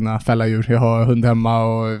för att kunna fälla djur. Jag har hund hemma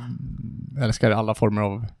och älskar alla former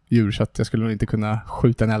av djur, så att jag skulle nog inte kunna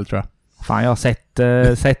skjuta en älg, tror jag. Fan, jag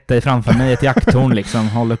har sett dig framför mig i ett jaktorn liksom,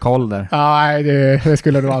 håller koll där. Nej, det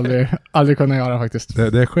skulle du aldrig kunna göra faktiskt.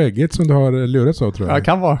 Det är skägget som du har lurats av, tror jag. Ja,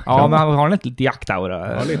 kan vara. Ja, men har han lite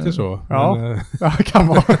jaktaura? Ja, lite så. Ja, men, kan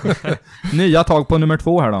vara. Nya tag på nummer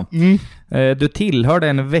 2 här då. Du tillhör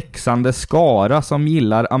den växande skara som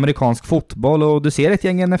gillar amerikansk fotboll och du ser ett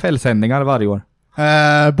gäng NFL-sändningar varje år.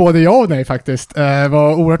 Både ja och nej faktiskt. Det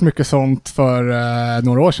var oerhört mycket sånt för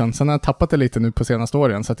några år sedan. Sen har jag tappat det lite nu på senaste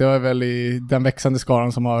åren. Så att jag är väl i den växande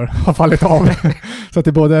skaran som har fallit av. Så att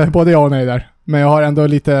det är både ja och nej där. Men jag har ändå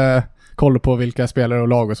lite koll på vilka spelare och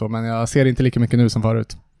lag och så. Men jag ser inte lika mycket nu som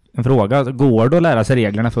förut. En fråga, går det att lära sig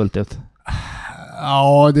reglerna fullt ut?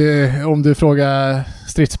 Ja, om du frågar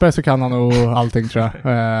Stridsberg så kan han nog allting, tror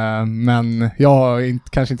jag. Men jag har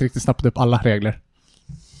kanske inte riktigt snappat upp alla regler.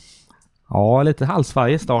 Ja, lite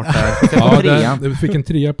halsfärg start där. Du fick en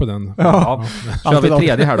 3 på den. Ja. Kör vi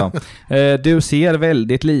tredje här då. Du ser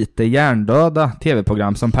väldigt lite hjärndöda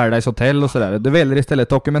tv-program som Paradise Hotel och sådär. Du väljer istället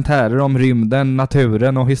dokumentärer om rymden,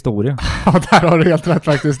 naturen och historia. Ja, där har du helt rätt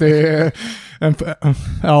faktiskt. Det är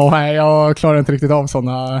jag klarar inte riktigt av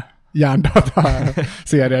sådana hjärndöda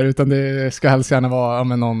serier, utan det ska helst gärna vara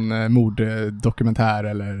någon morddokumentär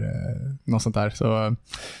eller något sånt där. Så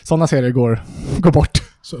sådana serier går bort.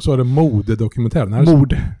 Så är det modedokumentär?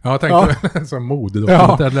 Mord. Ja, jag tänkte så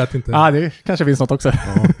modedokumentär lät inte. Ja, det kanske finns något också.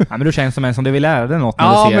 Ja, men du känns som en som du vill lära dig något när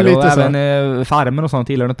du ser. Men lite och så. Även Farmen och sånt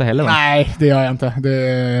gillar du inte heller, va? Nej, det gör jag inte.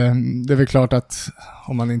 Det är väl klart att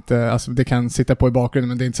om man inte, alltså det kan sitta på i bakgrunden,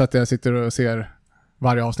 men det är inte så att jag sitter och ser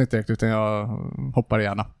varje avsnitt direkt, utan jag hoppar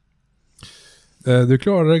gärna. Du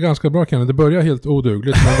klarar det ganska bra, Kenny. Det börjar helt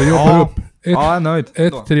odugligt, men vi jobbar upp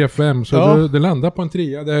 1, 3, 5, så du landar på en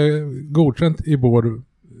 3. Det är godkänt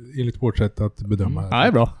enligt vårt sätt att bedöma. Ja, det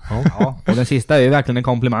är bra. Ja, och den sista är ju verkligen en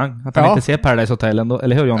komplimang. Att han inte ser Paradise Hotel ändå,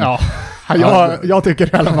 eller hur, Johnny? Ja, jag tycker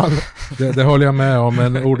det i alla fall. Det håller jag med om,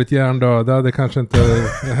 men ordet hjärndöda, det kanske inte...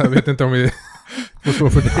 Jag vet inte om vi får stå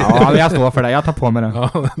för det. Ja, jag står för det. Jag tar på mig det.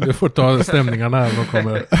 Ja, du får ta stämningarna när de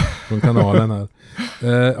kommer från kanalen här.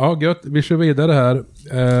 Ja, gött. Vi kör vidare här.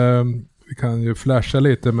 vi kan ju flasha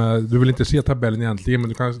lite med, du vill inte se tabellen egentligen,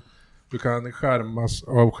 men du kan skärmas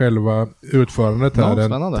av själva utförandet här.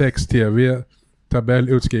 En text-tv, tabell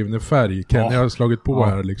utskriven i färg. Kenny har slagit på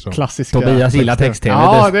här liksom. Klassiska. Tobias gillar text-tv.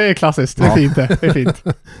 Ja, det är klassiskt. Det är fint det. Det är fint.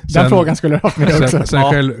 Den frågan skulle jag haft med också.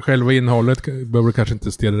 Sen själva innehållet behöver du kanske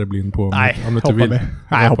inte stirra dig blind på. Nej, om du inte vill.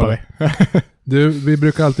 Nej, hoppar vi. Vi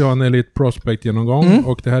brukar alltid ha en Elite Prospect-genomgång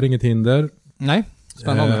och det här är inget hinder. Nej,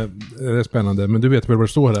 spännande. Det är spännande, men du vet väl vad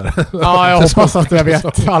det står där? Ja, jag hoppas att jag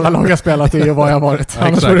vet alla lag jag spelat i och vad jag har varit. Ja,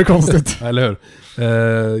 annars är det konstigt. Eller hur?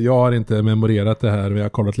 Jag har inte memorerat det här, vi har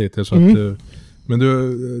kollat lite så att... Men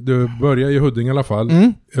du börjar i Huddinge i alla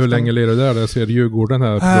fall. Hur länge leder du där? Jag ser Djurgården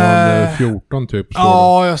här från 14 typ.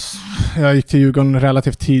 Ja, jag gick till Djurgården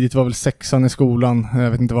relativt tidigt. Var väl 6:an i skolan.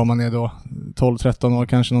 Jag vet inte vad man är då. 12-13 år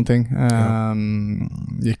kanske någonting.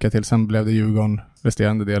 Gick jag till. Sen blev det Djurgården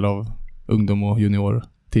resterande del av ungdom- och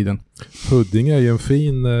juniortiden. Huddinge är ju en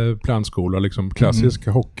fin plantskola. Liksom klassisk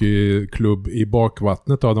hockeyklubb i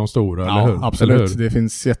bakvattnet av de stora, eller hur? Absolut. Eller hur? Det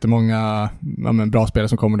finns jättemånga bra spelare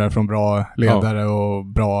som kommer därifrån. Bra ledare och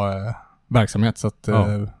bra verksamhet. Så att,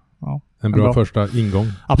 en bra första ingång.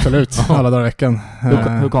 Absolut, alla dagar i veckan.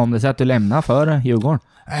 Hur kom det sig att du lämnade för Djurgården?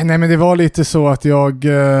 Nej, men det var lite så att jag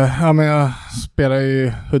spelade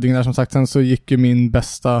i Huddinge där som sagt. Sen så gick ju min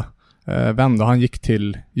bästa vän då, han gick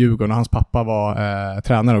till Djurgården och hans pappa var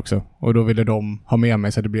tränare också. Och då ville de ha med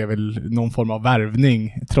mig så det blev väl någon form av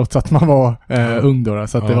värvning trots att man var ung då.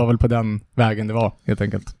 Så att det var väl på den vägen det var helt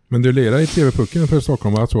enkelt. Men du lirade i TV-pucken för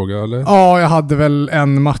Stockholm, vad såg jag, eller? Ja, jag hade väl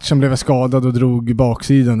en match som blev skadad och drog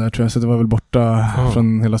baksidan där tror jag. Så det var väl borta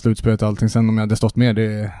från hela slutspelet och allting. Sen om jag hade stått med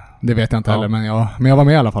det vet jag inte heller, men jag var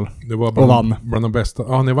med i alla fall. Det var och vann. Bland de bästa.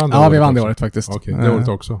 Ja, ni vann det året. Ja, vi vann också. det året faktiskt. Okej, det året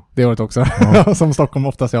också. Det året också. Som Stockholm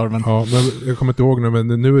oftast gör. Men... Ja, men jag kommer inte ihåg nu,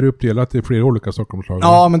 men nu är det uppdelat i flera olika Stockholmslag.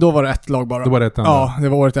 Ja, men då var det ett lag bara. Det var ett enda. Ja, det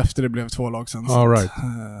var året efter det blev 2 lag sen. All right.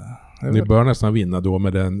 Ni bör nästan vinna då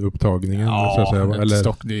med den upptagningen. Ja, så att säga.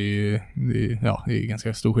 Eller... det är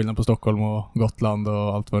ganska stor skillnad på Stockholm och Gotland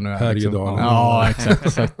och allt vad det nu är. Härjedalen. Liksom. Ja,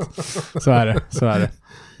 exakt. Så är det.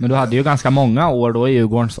 Men du hade ju ganska många år då i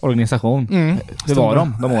Djurgårdens organisation. Hur var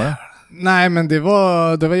de åren? Nej, men det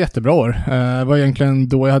var jättebra år. Det var egentligen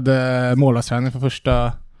då jag hade målvaktsträning för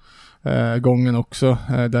första gången också.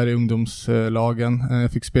 Där i ungdomslagen.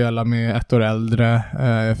 Jag fick spela med 1 år äldre.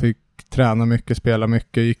 Jag fick träna mycket, spela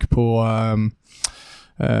mycket. Gick på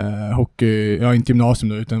hockey, inte gymnasium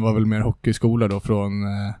då, utan det var väl mer hockeyskola då från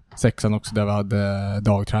 6:an också, där vi hade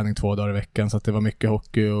dagträning 2 dagar i veckan, så att det var mycket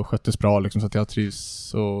hockey och sköttes bra liksom, så att jag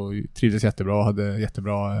trivdes jättebra och hade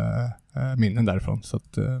jättebra minnen därifrån, så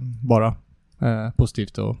att bara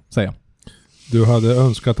positivt att säga. Du hade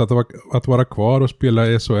önskat att vara kvar och spela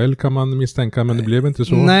i SHL kan man misstänka, men det blev inte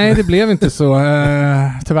så. Nej, det blev inte så.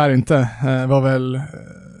 Tyvärr inte. Var väl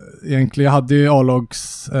egentligen, jag hade ju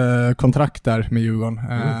A-lags kontrakt där med Djurgården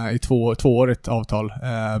i 2-årigt avtal.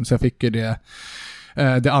 Så jag fick ju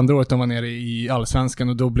det andra året de var nere i Allsvenskan,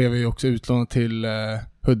 och då blev jag också utlånad till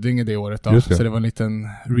Huddinge det året då. Så det var en liten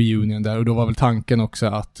reunion där, och då var väl tanken också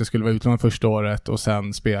att jag skulle vara utlånad första året och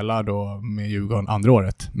sen spela då med Djurgården andra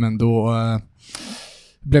året. Men då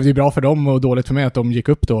blev det ju bra för dem och dåligt för mig att de gick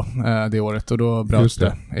upp då det året, och då bröts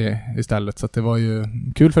det istället. Så att det var ju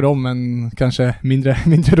kul för dem, men kanske mindre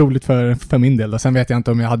roligt för min del då. Sen vet jag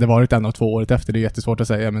inte om jag hade varit 1 och 2 året efter, det är jättesvårt att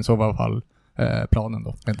säga, men så var i alla fall planen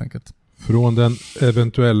då, helt enkelt. Från den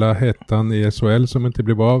eventuella hettan i SHL som inte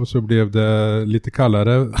blev av, så blev det lite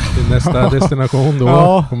kallare i nästa destination då.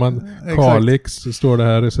 Ja, Kalix står det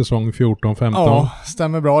här i säsong 14-15. Ja,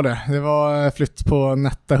 stämmer bra det. Det var flytt på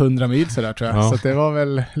nätta 100 mil så där tror jag. Ja. Så det var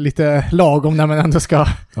väl lite lagom när man ändå ska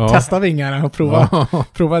testa vingarna och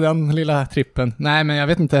prova den lilla trippen. Nej, men jag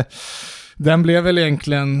vet inte. Den blev väl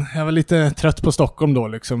egentligen, jag var lite trött på Stockholm då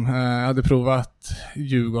liksom. Jag hade provat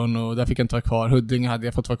Djurgården och där fick jag inte vara kvar. Huddinge hade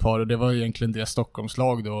jag fått vara kvar, och det var egentligen det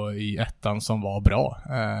Stockholmslag då i 1:an som var bra.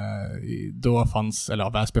 Då fanns, eller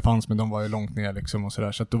Väsby fanns, men de var ju långt ner liksom och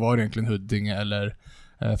sådär. Så att då var det egentligen Huddinge eller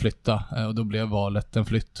flytta. Och då blev valet en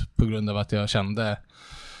flytt på grund av att jag kände,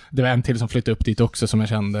 det var en till som flyttade upp dit också som jag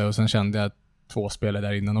kände, och sen kände jag 2 spelare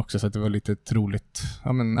där innan också, så att det var lite troligt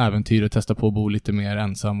äventyr att testa på att bo lite mer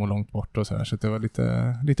ensam och långt bort och så här, så att det var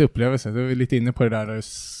lite upplevelse. Det var lite inne på det där du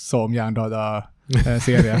sa om hjärndöda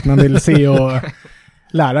serier, att man vill se och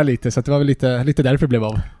lära lite, så att det var väl lite därför det blev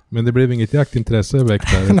av. Men det blev inget jaktintresse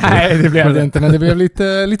väckt där? Nej, det blev det inte, men det blev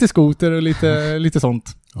lite skoter och lite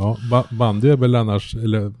sånt. Ja, bandy är väl annars,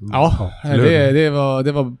 eller? Ja,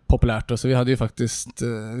 det var populärt, och så vi hade ju faktiskt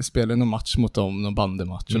spelat någon match mot dem, någon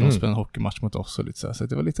bandymatch, och de spelade en hockeymatch mot oss och lite så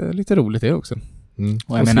det var lite roligt det också.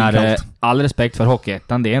 Och jag menar, all respekt för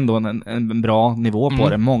Hockeyettan, det är ändå en bra nivå på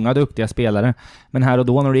det. Många duktiga spelare. Men här och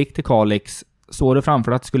då när du gick till Kalix, såg du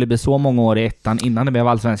framför att det skulle bli så många år i ettan innan det blev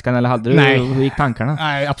allsvenskan, eller hade du, hur gick tankarna?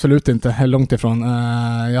 Nej, absolut inte. Långt ifrån.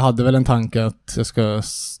 Jag hade väl en tanke att jag ska,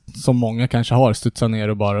 som många kanske har, studsa ner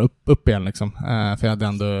och bara upp igen liksom. För jag hade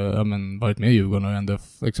ändå varit med i Djurgården och ändå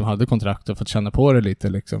liksom hade kontrakt och fått känna på det lite,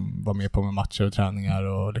 liksom var med på med matcher och träningar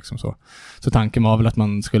och liksom så. Så tanken var väl att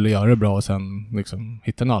man skulle göra det bra och sen liksom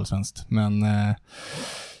hitta en allsvenskt. Men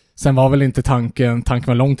sen var väl inte tanken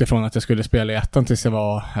var långt ifrån att jag skulle spela i ettan tills jag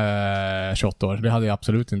var 28 år. Det hade jag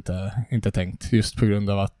absolut inte tänkt. Just på grund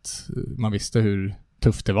av att man visste hur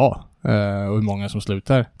tufft det var. Och hur många som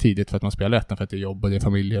slutar tidigt för att man spelar ettan, för att det är jobb och det är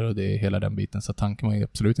familjer och det är hela den biten. Så tanken var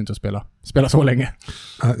absolut inte att spela så länge.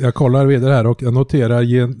 Jag kollar vidare här och jag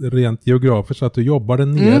noterar rent geografiskt att du jobbade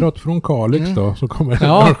neråt från Kalix då. Så kommer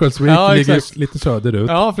Örnsköldsvik ligger lite söderut.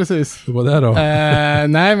 Ja, precis. Det var där då?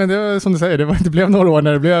 Nej, men det var som du säger, det blev några år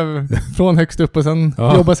när det blev från högst upp och sen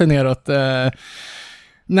jobba sig neråt.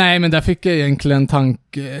 Nej, men där fick jag egentligen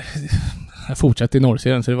jag fortsatte i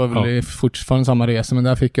Norrserien, så det var väl fortfarande samma resa, men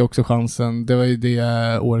där fick jag också chansen. Det var ju det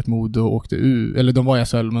året Modo åkte ur, eller de var i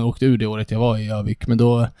SHL men åkte ur det året jag var i Övik, men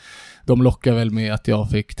då de lockade väl med att jag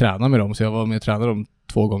fick träna med dem, så jag var med och tränade dem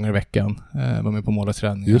 2 gånger i veckan, var med på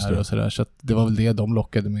målträningar och sådär, så att det var väl det de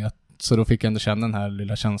lockade med att, så då fick jag ändå känna den här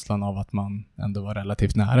lilla känslan av att man ändå var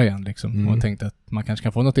relativt nära igen liksom, och tänkte att man kanske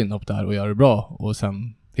kan få något inhopp där och göra det bra och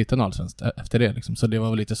sen hitta en allsvenskt efter det liksom. Så det var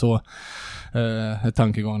väl lite så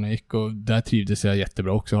tankegången gick, och där trivdes jag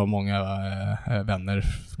jättebra också, har många vänner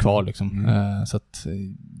kvar liksom. Så att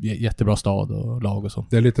jättebra stad och lag och så.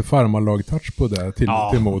 Det är lite farmarlag-touch på det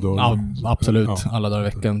till Modo. Ja, absolut. Alla dagar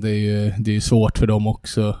i veckan. Det är ju svårt för dem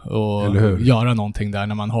också att göra någonting där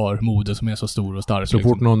när man har Modo som är så stor och stark. Så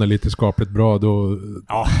liksom. fort någon är lite skapligt bra då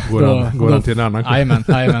går han till en annan klubb.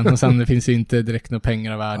 Jajamän. Och sen det finns inte direkt några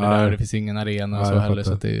pengar av värde där. Det finns ingen arena och så heller,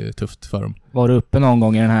 så att det är tufft för dem. Var du uppe någon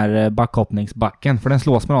gång i den här backhoppningsbacken? För den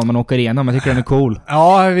slås med någon man åker igenom. Jag tycker den är cool.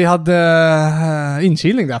 Ja, vi hade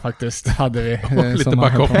inkilning där faktiskt. Hade vi. Lite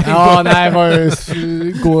backhoppning. Ja, nej,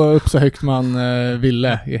 gå upp så högt man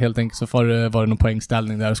ville. Helt enkelt så var det någon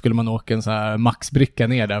poängställning där. Skulle man åka en så här maxbricka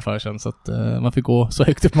ner där för sen. Så att man fick gå så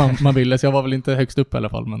högt upp man ville. Så jag var väl inte högst upp i alla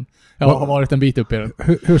fall. Men jag har varit en bit upp i den.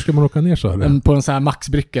 Hur ska man åka ner så? Eller? På en så här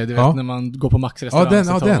maxbricka. Du vet när man går på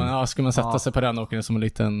maxrestaurang. Ska man sätta sig på den och åka som en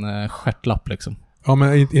liten stjärtlapp liksom. Ja,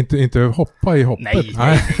 men inte hoppa i hoppet.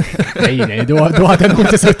 Nej. Då hade jag nog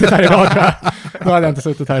inte suttit här idag, tror jag. Då hade jag inte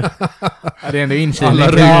suttit här. Det är ändå inkilning.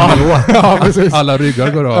 Precis. Alla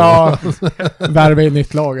ryggar går av. Ja, värva i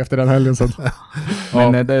nytt lag efter den helgen. Så.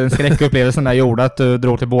 Men den skräckupplevelsen där gjorde att du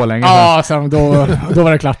drog till Borlänge. Ja, sen då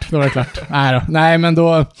var det klart. Nej, men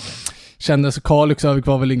då kändes Kalix och Övik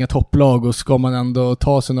var väl inga topplag, och ska man ändå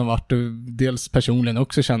ta sig någon vart, dels personligen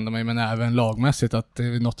också kände mig, men även lagmässigt, att det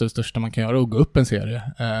är något av det största man kan göra att gå upp en serie.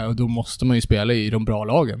 Och då måste man ju spela i de bra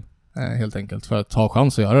lagen, helt enkelt, för att ha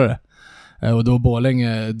chans att göra det. Och då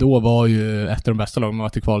Borlänge, då var ju ett av de bästa lagen, man var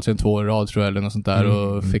till kvalserien 2 år i rad tror jag, eller något sånt där,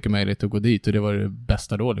 och fick möjlighet att gå dit, och det var det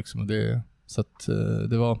bästa då liksom. Och så att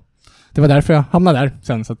det var därför jag hamnade där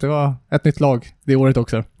sen, så att det var ett nytt lag det året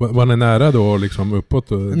också. Var ni nära då liksom uppåt?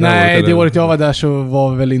 Nej, det året jag var där så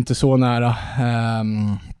var väl inte så nära.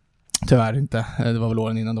 Tyvärr inte. Det var väl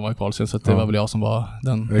åren innan de var i kvalserien, så att det var väl jag som var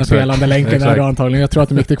den spelande länken där då antagligen. Jag tror att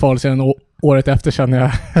de gick till kvalserien året efter sen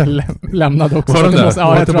jag lämnade också. Var det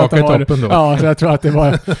ja, jag tror att det var toppen då. Ja, så jag tror att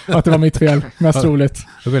det var mitt fel, mest roligt.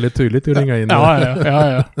 Det är väldigt tydligt att ringa in.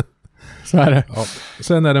 Ja. Så är det. Ja.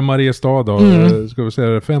 Sen är det Mariestad då, ska vi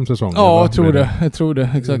säga 5 säsonger? Ja, jag tror det,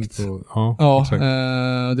 exakt. Ja, exakt.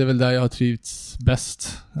 Det är väl där jag har trivts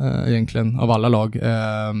bäst egentligen av alla lag.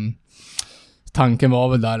 Tanken var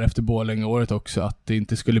väl där efter Borlänge-året också att det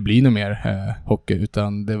inte skulle bli något mer hockey,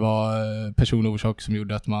 utan det var personlig orsak som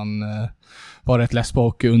gjorde att man var rätt less på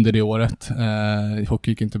hockey under det året.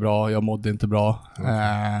 Hockey gick inte bra, jag mådde inte bra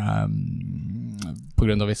på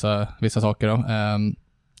grund av vissa saker då.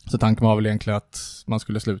 Så tanken var väl egentligen att man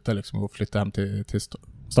skulle sluta liksom och flytta hem till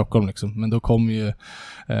Stockholm liksom. Men då kom ju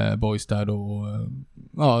boys där då.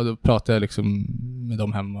 Ja, då pratade jag liksom med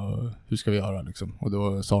dem hemma och hur ska vi göra liksom. Och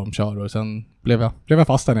då sa de kör, och sen blev jag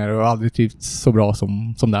fast där nere och aldrig trivts så bra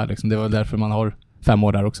som där liksom. Det var därför man har 5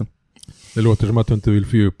 år där också. Det låter som att du inte vill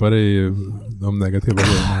fördjupa dig i de negativa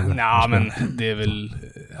grejerna. Nej, men det är väl,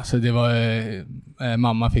 alltså det var,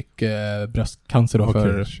 mamma fick bröstcancer då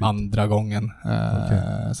för shit. andra gången.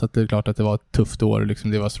 Så att det är klart att det var ett tufft år.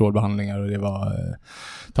 Liksom. Det var strålbehandlingar och det var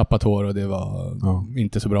tappat hår och det var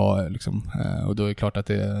inte så bra. Liksom. Och då är det klart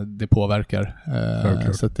att det påverkar.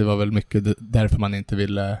 Så att det var väl mycket därför man inte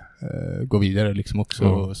ville gå vidare liksom också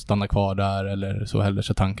och stanna kvar där eller så heller.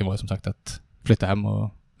 Så tanken var som sagt att flytta hem och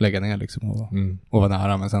lägga ner liksom och vara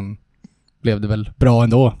nära. Men sen blev det väl bra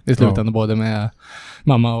ändå i slutändan, både med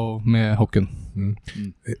mamma och med hockeyn.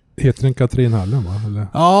 Heter den Katrinhallen, va? Eller?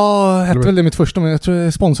 Ja, hette väl det mitt första, men jag tror det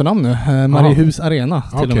är sponsornamn nu. Mariehus Arena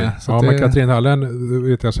till och med. Så men Katrinhallen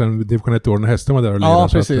vet jag sen division 1 år när hästen var där och lirade. Ja,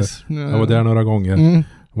 precis. Jag var där några gånger.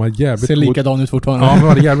 De var jävligt ser likadan ut fortfarande. Ja, de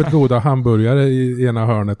hade jävligt goda hamburgare i ena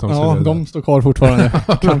hörnet. De står kvar fortfarande.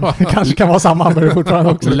 Kanske kan vara samma hamburgare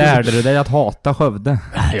fortfarande också. Lärde du dig att hata Skövde?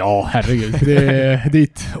 Ja, herregud.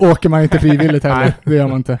 Dit åker man inte frivilligt heller. Det gör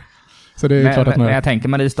man inte. Så det är klart att men jag tänker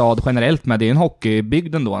Mariestad generellt med, det är en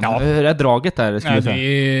hockeybygd ändå. Ja. Hur är draget där? Det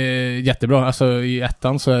är jättebra. Alltså i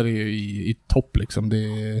ettan så är det ju i topp liksom.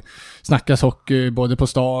 Det snackas hockey både på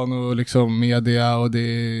stan och liksom media och det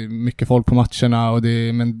är mycket folk på matcherna och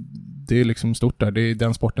men det är liksom stort där. Det är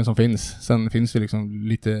den sporten som finns. Sen finns det liksom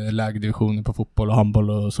lite lägre divisioner på fotboll och handboll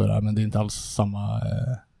och sådär, men det är inte alls samma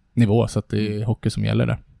nivå, så att det är hockey som gäller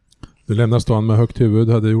där. Du lämnar stan med högt huvud,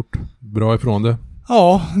 hade gjort bra ifrån det.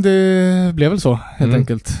 Ja, det blev väl så helt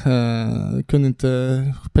enkelt. Kunde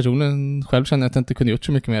inte personen själv känna att jag inte kunde gjort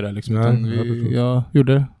så mycket mer där liksom. Jag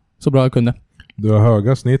gjorde så bra jag kunde. Du har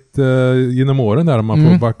höga snitt genom åren där om man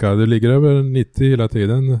får backa. Du ligger över 90 hela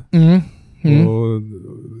tiden. Och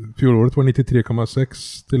fjolåret var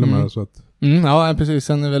 93,6 till och med. Så att... ja, precis.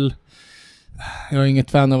 Sen är väl jag är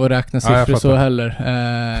inget fan av att räkna siffror så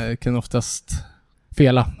heller. Kan oftast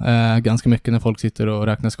fela ganska mycket när folk sitter och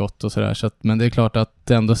räknar skott och sådär. Men det är klart att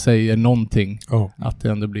det ändå säger någonting. Att det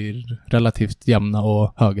ändå blir relativt jämna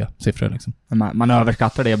och höga siffror liksom. Man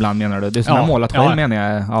överskattar det ibland, menar du? Det är som målat själv, menar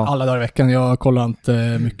jag. Ja. Alla dagar i veckan. Jag kollar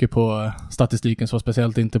inte mycket på statistiken, så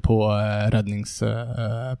speciellt inte på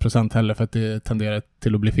räddningsprocent heller, för att det tenderar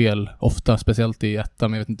till att bli fel ofta, speciellt i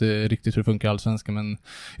ettan. Men jag vet inte riktigt hur det funkar i allsvenskan, men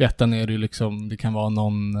i ettan är det ju liksom, det kan vara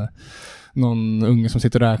någon unge som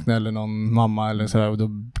sitter och räknar eller någon mamma eller sådär, och då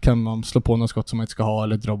kan man slå på något skott som man inte ska ha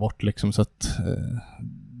eller dra bort liksom, så att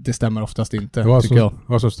det stämmer oftast inte, tycker jag.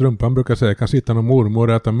 Vad som Strumpan brukar säga, kan sitta någon mormor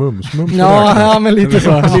och äta mums ja, men lite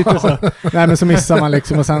så. Nej, men så missar man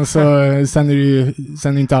liksom, och sen är det ju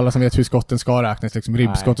sen är inte alla som vet hur skotten ska räknas liksom.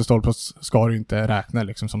 Ribbskott och stolpskott ska du inte räkna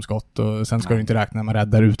liksom som skott, och sen ska du inte räkna när man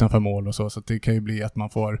räddar utanför mål och så att det kan ju bli att man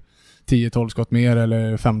får 10-12 skott mer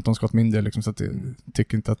eller 15 skott mindre liksom, så att jag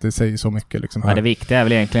tycker inte att det säger så mycket liksom. Ja, det viktiga är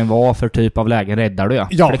väl egentligen vad för typ av lägen räddar du, ja.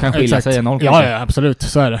 För det kan skilja sig enormt. Ja, absolut,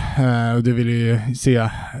 så är det. Och det vill ju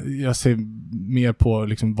jag ser mer på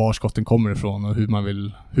liksom var skotten kommer ifrån och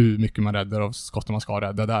hur mycket man räddar av skotten man ska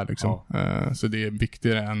rädda där liksom. Så det är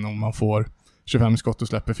viktigare än om man får 25 skott och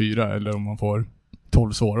släpper 4, eller om man får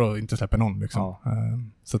 12 svåra och inte släpper någon liksom.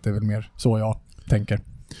 Så att det är väl mer så jag tänker.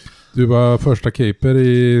 Du var första keeper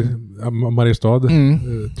i Mariestad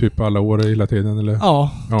typ alla år hela tiden, eller?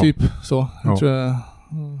 Ja, typ så. Jag tror jag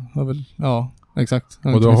var väl, exakt.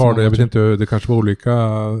 Och då har du, jag vet inte, det kanske var olika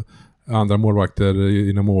andra målvakter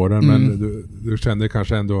inom åren, men du kände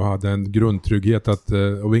kanske ändå hade en grundtrygghet att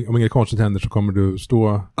om inget konstigt händer så kommer du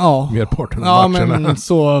stå merparten av matcherna. Men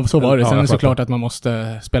så var det. Sen är det såklart att man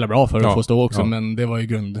måste spela bra för att få stå också, men det var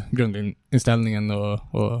ju grundinställningen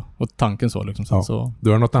och tanken så liksom. Så.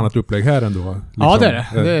 Du har något annat upplägg här ändå? Liksom. Ja, det är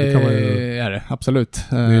det. Det är det, absolut.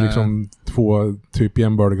 Det är liksom två typ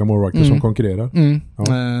jämbördiga målvakter som konkurrerar.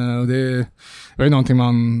 Och det var ju någonting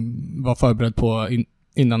man var förberedd på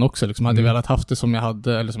innan också liksom. Hade jag velat haft det som jag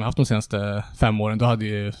hade, eller som jag haft de senaste 5 åren, då hade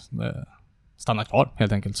jag ju stannat kvar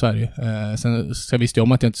helt enkelt, så är det ju. Så jag visste ju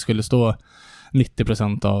om att jag inte skulle stå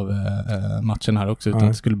 90% av matchen här också, utan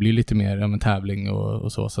det skulle bli lite mer tävling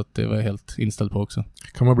och så att det var jag helt inställd på också.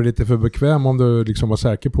 Kan man bli lite för bekväm om du liksom var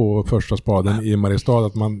säker på första spaden i Mariestad,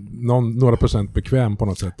 att man några procent bekväm på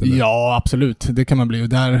något sätt? Eller? Ja, absolut. Det kan man bli, och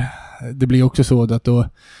det blir också så att då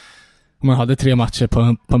om man hade 3 matcher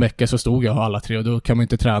på en vecka så stod jag alla 3, och då kan man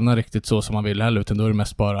inte träna riktigt så som man vill heller, utan då är det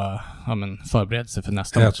mest bara förberedelse för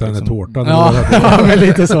nästa match. Äta en tårta. Men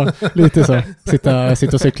lite så. Sitta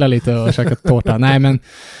och cykla lite och käka tårta. Nej, men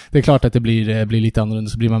det är klart att det blir lite annorlunda,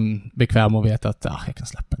 så blir man bekväm och vet att jag kan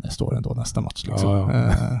släppa den, det står ändå nästa match liksom.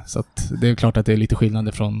 Så att det är klart att det är lite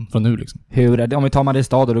skillnader från nu liksom. Hur är det, om vi tar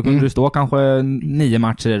Mariestad då kunde du stå kanske 9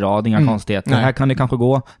 matcher i rad, inga konstigheter. Här kan det kanske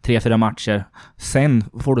gå 3-4 matcher, sen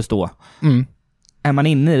får du stå. är man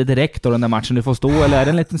inne i det direkt då den där matchen du får stå, eller är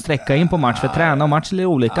det en liten sträcka in på match? För träna och match är lite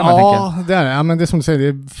olika, man tänker. Det är det. Ja, men det är som du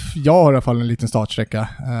säger, jag har i alla fall en liten startsträcka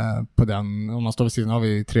på den. Om man står vid sidan av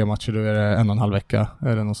i 3 matcher, då är det 1,5 vecka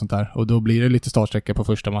eller något sånt där. Och då blir det lite startsträcka på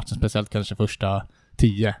första matchen, speciellt kanske första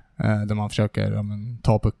 10, där man försöker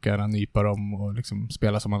ta puckarna, nypa dem och liksom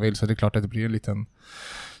spela som man vill. Så det är klart att det blir en liten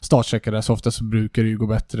startsträcka där. Så ofta så brukar det ju gå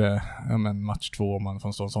bättre match 2 om man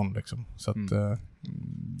får en sån liksom. Så att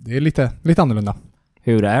det är lite annorlunda.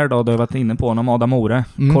 Hur är då? Du har varit inne på honom, Adam Ore.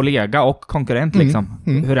 Kollega och konkurrent liksom.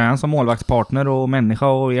 Hur är han som målvaktspartner och människa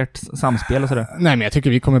och ert samspel och sådär? Nej, men jag tycker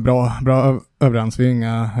vi kommer bra överens. Vi är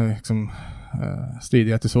inga liksom,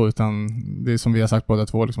 stridigheter så, utan det är som vi har sagt båda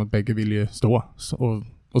två, liksom, att bägge vill ju stå.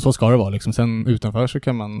 Och så ska det vara. Liksom. Sen utanför så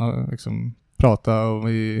kan man liksom prata och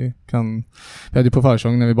vi hade på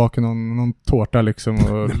försång när vi bakade någon tårta liksom.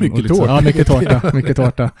 Mycket tårta. Ja, mycket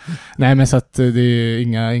tårta. Nej, men så att det är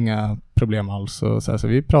inga problem alls. Och så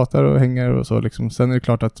vi pratar och hänger och så liksom. Sen är det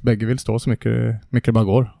klart att bägge vill stå så mycket det bara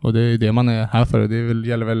går. Och det är det man är här för. Det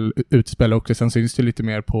gäller väl utspel också. Sen syns det lite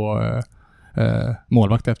mer på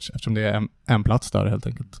målvakt eftersom det är en plats där helt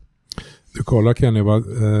enkelt. Du kollar Kenny,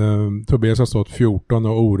 Tobias har stått 14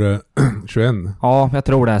 och Ore 21. Ja, jag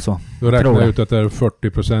tror det är så. Då räknar jag ut att det är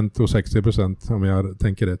 40% och 60% om jag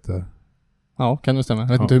tänker rätt där. Ja, kan det stämma. Jag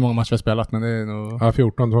vet inte hur många matcher vi har spelat, men det är nog... Ja,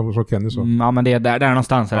 14 så Kenny så. Ja, men det är där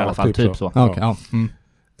någonstans i alla fall, typ så. Ja. Okay, ja.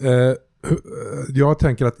 Jag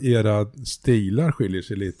tänker att era stilar skiljer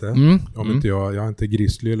sig lite. Om inte jag är inte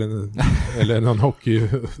Grizzly eller någon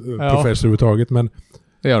hockeyprofessor överhuvudtaget, men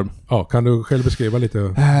det gör de. Ja, kan du själv beskriva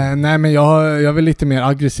lite? Nej, men jag är väl lite mer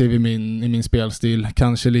aggressiv i min spelstil.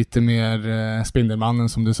 Kanske lite mer Spindelmannen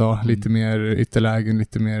som du sa. Lite mer ytterlägen,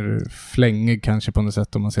 lite mer flängig kanske på något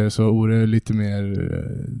sätt om man ser det så. Ore lite mer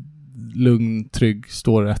lugn, trygg,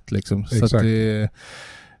 står rätt liksom. Exakt. Så att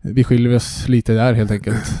vi skiljer oss lite där helt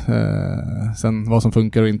enkelt. Sen vad som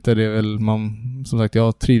funkar och inte, det är väl som sagt,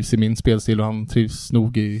 jag trivs i min spelstil och han trivs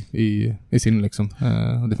nog i sin liksom.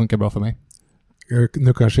 Och det funkar bra för mig.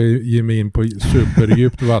 Nu kanske jag ger mig in på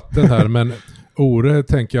superdjupt vatten här, men Ore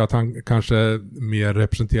tänker jag att han kanske mer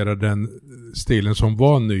representerar den stilen som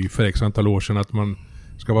var ny för x antal år sedan, att man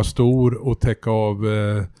ska vara stor och täcka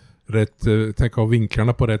av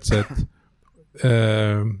vinklarna på rätt sätt.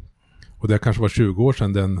 Och det kanske var 20 år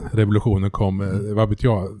sedan den revolutionen kom. Vad vet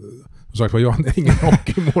jag? Som sagt, jag är ingen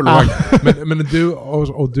hockeymålvakt. men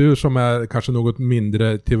du som är kanske något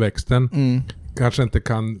mindre till växten kanske inte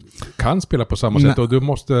kan spela på samma sätt, och du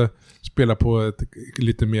måste spela på ett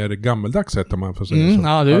lite mer gammeldags sätt om man får säga så.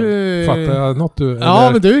 Ja, fattar jag något du? Ja,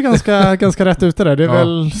 men du är ganska rätt ute där. Det är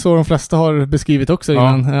väl så de flesta har beskrivit också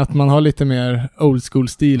innan, att man har lite mer old school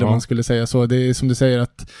stil om man skulle säga så. Det är som du säger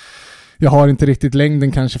att jag har inte riktigt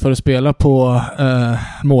längden kanske för att spela på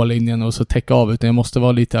mållinjen och så täcka av, utan jag måste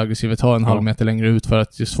vara lite aggressiv, ta en halv meter längre ut för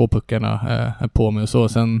att just få puckarna på mig och så.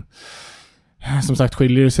 Sen som sagt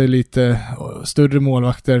skiljer det sig lite. Större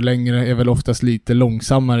målvakter längre är väl oftast lite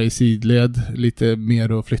långsammare i sidled, lite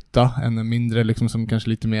mer att flytta än mindre liksom, som kanske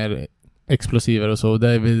lite mer explosivare och så. Det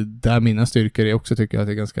är väl där mina styrkor är också, tycker jag, att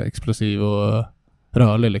det är ganska explosiv och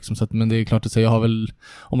rörlig liksom. Så att, men det är klart att säga, jag har väl,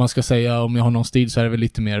 om man ska säga om jag har någon stil, så är det väl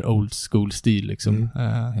lite mer old school stil liksom,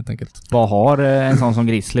 helt enkelt. Vad har en sån som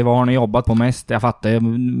Grizzly, vad har ni jobbat på mest? Jag fattar,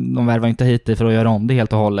 de värvar inte hit för att göra om det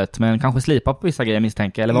helt och hållet, men kanske slipa på vissa grejer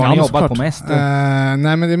misstänker, eller vad har ni jobbat på mest? Nej,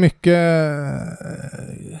 men det är mycket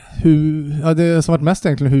det som varit mest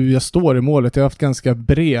egentligen hur jag står i målet. Jag har haft ganska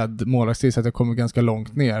bred målvaktsstil så att jag kommer ganska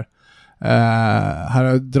långt ner. Här har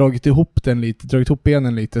jag dragit ihop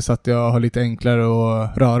benen lite så att jag har lite enklare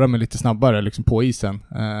att röra mig lite snabbare liksom på isen,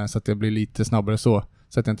 så att jag blir lite snabbare så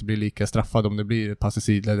att jag inte blir lika straffad om det blir pass i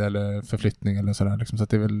sidled eller förflyttning eller sådär liksom. Så att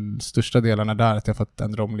det är väl största delarna där att jag fått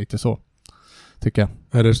ändra om lite så, tycker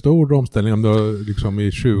jag. Är det stor omställning om du har liksom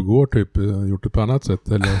i 20 år typ gjort det på annat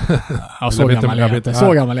sätt eller? Ja, så gammal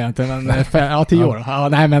är jag inte, men 10 år. Ja,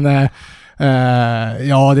 nej, men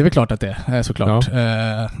ja, det är väl klart att det är såklart.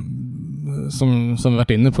 Ja. Som vi varit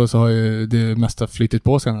inne på så har ju det mesta flyttit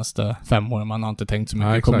på senaste 5 åren. Man har inte tänkt så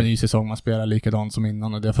mycket. Det kommer en ny säsong, man spelar likadant som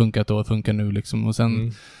innan och det har funkat och funkar nu liksom. Och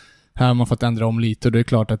sen här har man fått ändra om lite och det är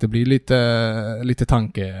klart att det blir lite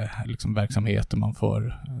tankeverksamhet och man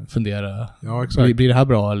får fundera. Ja, exakt. Blir det här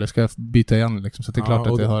bra eller ska jag byta igen liksom? Så det är klart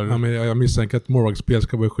att det har... Ja, men jag misstänker att målvaktsspel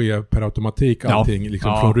ska väl ske per automatik allting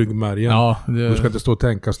liksom från ryggmärgen. Ja, du ska inte stå och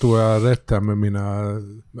tänka, står jag rätt här med mina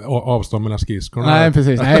avstånd mellan skridskorna? Nej,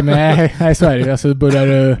 precis. Nej, så är det. Alltså börjar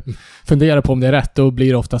du fundera på om det är rätt, då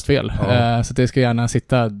blir det oftast fel. Så det ska gärna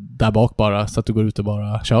sitta där bak bara så att du går ut och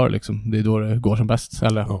bara kör liksom. Det är då det går som bäst,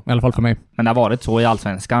 eller i alla fall för mig. Men det har varit så i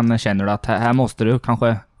Allsvenskan, känner du att här måste du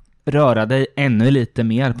kanske röra dig ännu lite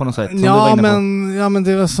mer på något sätt. Ja men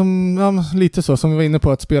det var lite så som vi var inne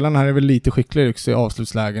på, att spelarna här är väl lite skickligare också i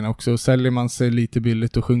avslutslägen också. Säljer man sig lite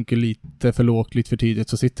billigt och sjunker lite för lågt, lite för tidigt,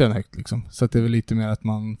 så sitter den högt liksom. Så att det är väl lite mer att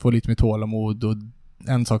man får lite mer tålamod, och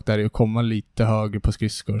en sak där är att komma lite högre på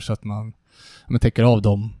skridskor så att man täcker av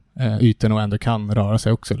dem ytorna och ändå kan röra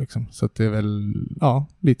sig också liksom. Så att det är väl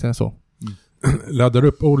lite så. Laddar du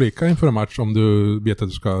upp olika inför en match om du vet att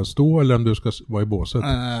du ska stå eller om du ska vara i båset?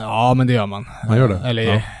 Ja, men det gör man. Man gör det?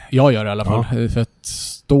 Eller jag gör det i alla fall. För att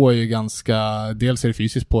stå är ju ganska, dels är det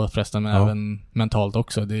fysiskt påfrestande men även mentalt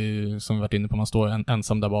också. Det är ju, som vi varit inne på, man står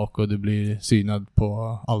ensam där bak och du blir synad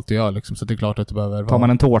på allt du gör liksom. Så det är klart att du behöver Tar man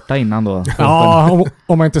en tårta innan då? Ja,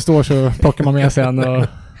 om man inte står så plockar man med sig en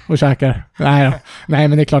och käkar. Nej,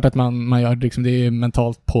 men det är klart att man gör liksom, det är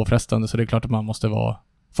mentalt påfrestande, så det är klart att man måste vara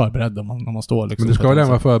förberedd om man står liksom. Men du ska väl även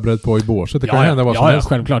vara förberedd på i båset? Det kan hända vad som helst.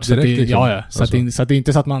 Ja, självklart. Så att det är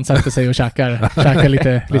inte så att man sätter sig och käkar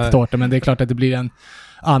lite tårta, men det är klart att det blir en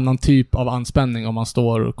annan typ av anspänning om man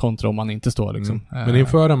står kontra om man inte står liksom. Men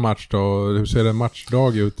inför en match då, hur ser en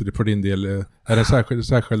matchdag ut för din del? Är det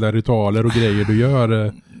särskilda ritualer och grejer du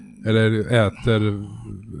gör? Eller äter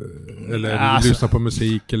eller lyssnar på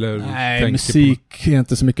musik eller nej, musik är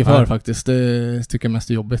inte så mycket för faktiskt. Det tycker jag mest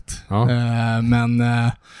är jobbigt. Ja. Men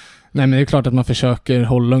det är klart att man försöker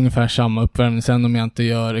hålla ungefär samma uppvärmning. Sen om jag inte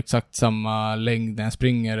gör exakt samma längd när jag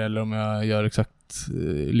springer eller om jag gör exakt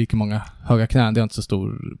lika många höga knän, det har inte så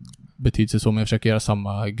stor betydelse så, men jag försöker göra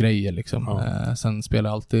samma grejer liksom. Sen spelar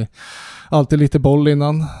jag alltid lite boll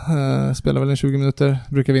innan. Spelar väl en 20 minuter,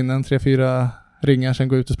 brukar vinna en 3-4 ringar, sen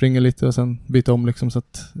gå ut och springa lite och sen byta om liksom, så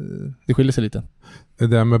att det skiljer sig lite. Det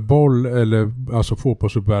där med boll eller alltså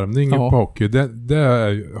fotbollsuppvärmning på hockey, det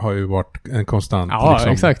har ju varit en konstant. Ja,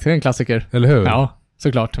 liksom. Exakt, det är en klassiker. Eller hur? Ja,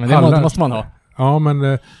 såklart. Men det måste man ha. Ja, men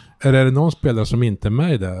är det någon spelare som inte är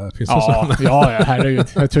med i det? Finns det sådana? Ja, herregud.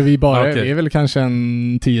 Jag tror vi är väl kanske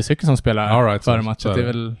en 10 stycken som spelar före matchen. Det är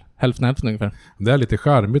väl hälften ungefär. Det är lite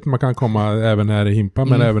charmigt. Man kan komma även här i Himpa,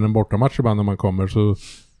 men även en bortamatch ibland när man kommer så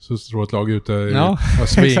står ett lag ute och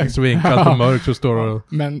svinkat och mörkt så står och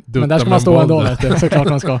men där ska man stå ändå,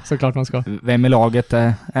 såklart man ska. Vem i laget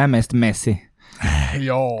är mest Messi?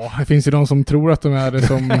 Ja, det finns ju de som tror att de är det,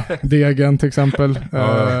 som Degen till exempel.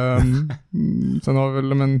 Sen har vi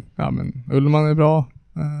väl men Ullman är bra,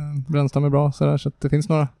 Bränstam är bra så att det finns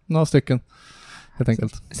några stycken. Helt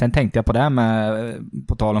enkelt. Sen tänkte jag på det här med,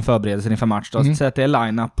 på tal om förberedelsen inför match då. Så att det är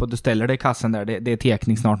line-up och du ställer dig i kassen där. Det är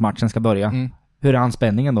tekning snart matchen ska börja. Hur är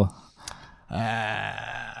anspänningen då?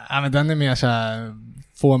 Men den är mer så här,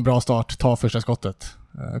 få en bra start, ta första skottet,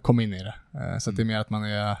 kom in i det. Så att det är mer att man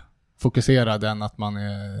är fokuserad än att man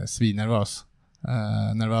är svinnervös.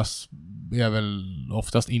 Nervös är väl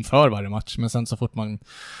oftast inför varje match, men sen så fort man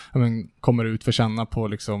kommer ut för känna på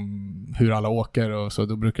liksom hur alla åker och så,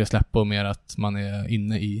 då brukar det släppa och mer att man är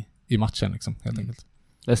inne i matchen liksom, helt enkelt.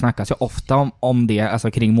 Det snackas ju ofta om det,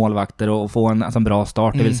 alltså kring målvakter och få en bra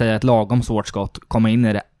start, det vill säga ett lagom svårt skott, komma in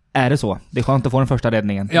i det. Är det så? Det är skönt att få den första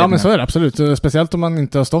räddningen. Ja, men så är det absolut. Speciellt om man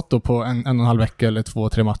inte har stått då på en och en halv vecka eller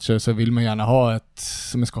 2-3 matcher, så vill man gärna ha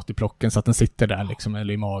som en skott i plocken så att den sitter där liksom,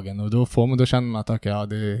 eller i magen. Och då känner man att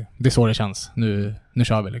det är så det känns. Nu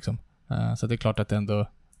kör vi liksom. Så det är klart att det ändå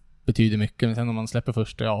betyder mycket. Men sen om man släpper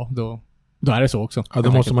först, då är det så också. Ja,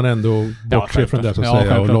 då måste man ändå bortse från det så att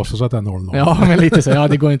säga och låtsas att det är 0-0. Ja, men lite så. Ja,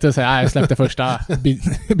 det går inte att säga, jag släppte första,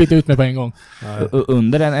 byt ut mig på en gång.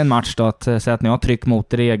 Under en match då, att säga att ni har tryck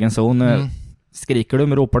mot er i egen zon, skriker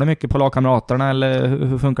du, ropar du mycket på lagkamraterna eller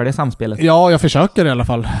hur funkar det samspelet? Ja, jag försöker i alla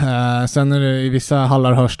fall. Sen är det, i vissa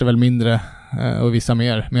hallar hörs det väl mindre och vissa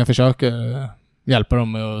mer. Men jag försöker hjälpa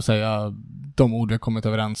dem med att säga de ord vi har kommit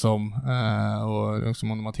överens om och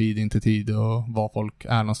liksom om de har tid, inte tid och var folk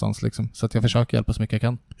är någonstans liksom. Så att jag försöker hjälpa så mycket jag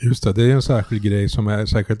kan. Just det är en särskild grej som är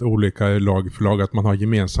säkert olika i lag för lag, att man har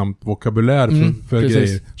gemensamt vokabulär för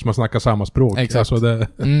grejer som man snackar samma språk. Exakt. Alltså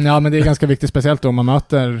ja, men det är ganska viktigt, speciellt om man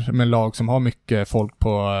möter med lag som har mycket folk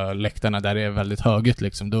på läktarna där det är väldigt högt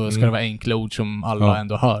liksom. Då ska det vara enkla ord som alla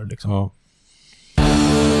ändå hör liksom. Ja.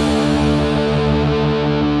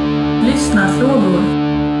 Lyssna frågor.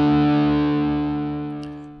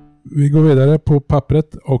 Vi går vidare på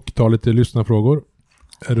pappret och tar lite lyssnarfrågor.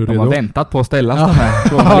 Är du redo? De har väntat på att ställa de här.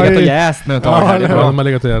 De har legat och jäst nu ett tag. Ja, de har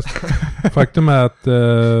legat och jäst. Faktum är att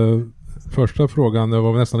första frågan, det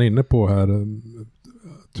var vi nästan inne på här,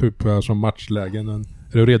 typ som matchlägen.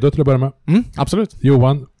 Är du redo till att börja med? Absolut.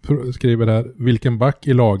 Johan skriver här, vilken back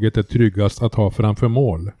i laget är tryggast att ha framför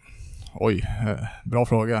mål? Oj, bra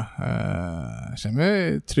fråga. Jag känner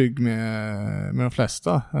mig trygg med de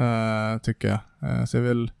flesta, tycker jag. Så jag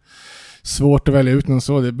vill Svårt att välja ut någon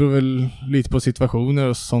så. Det beror väl lite på situationer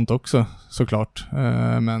och sånt också, såklart.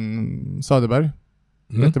 Men Söderberg,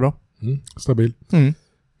 jättebra. Stabil.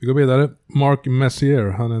 Vi går vidare. Mark Messier,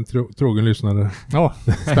 han är en trogen lyssnare. Ja,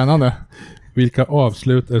 spännande. Vilka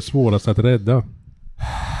avslut är svårast att rädda?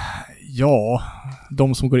 Ja,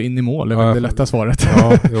 de som går in i mål är väl det lätta svaret.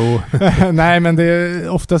 Ja, jo. Nej, men det är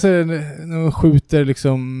oftast är det när man skjuter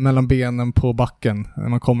liksom mellan benen på backen. När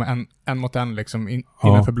man kommer en mot en liksom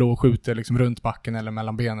innanför blå och skjuter liksom runt backen eller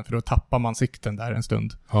mellan benen, för då tappar man sikten där en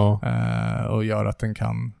stund. Ja. Och gör att den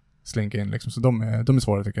kan slinka in liksom. Så de är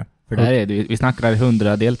svåra, tycker jag. Där är det, vi snackar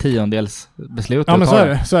 100-del, 10-dels beslut. Ja, men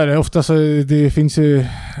så är det. Ofta så det finns ju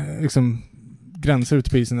liksom gränser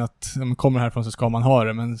ut på isen att om man kommer härifrån så ska man ha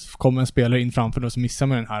det, men kommer en spelare in framför då så missar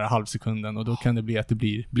man den här halvsekunden och då kan det bli att det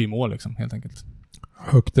blir mål liksom, helt enkelt.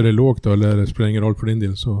 Högt eller lågt då, eller spelar ingen roll för din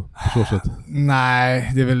del så, på så sätt?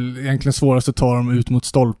 Nej, det är väl egentligen svårast att ta dem ut mot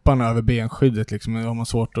stolparna över benskyddet liksom. Har man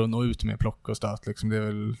svårt att nå ut med plock och stöt liksom. Det är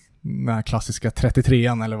väl den här klassiska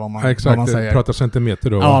 33an eller vad man säger. Prata centimeter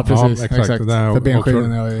då. Ja, precis. Ja, exakt. För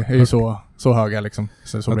benskydden är ju så höga liksom.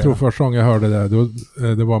 Så jag tror första gången jag hörde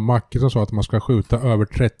det var Macke som sa att man ska skjuta över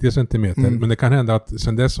 30 centimeter. Men det kan hända att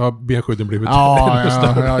sen dess har benskydden blivit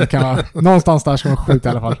ja, det kan vara. Någonstans där ska man skjuta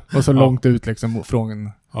i alla fall. Och så långt ut liksom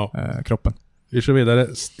från kroppen. Vi kör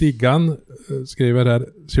vidare. Stiggan skriver här: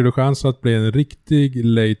 ser du chans att bli en riktig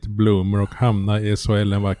late bloomer och hamna i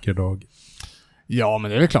SHL en vacker dag? Ja,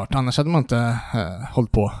 men det är väl klart. Annars hade man inte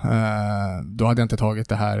hållit på. Då hade jag inte tagit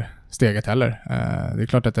det här steget heller. Det är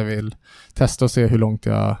klart att jag vill testa och se hur långt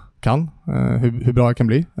jag kan. Hur bra jag kan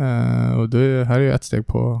bli. Och det här är ju ett steg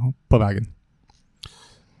på vägen.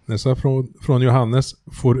 Nästa från Johannes.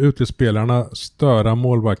 Får utespelarna störa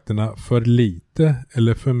målvakterna för lite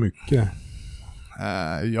eller för mycket?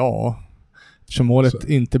 Ja... Eftersom målet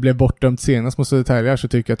inte blev bortdömt senast mot Södertälje så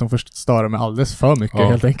tycker jag att de först störa mig alldeles för mycket,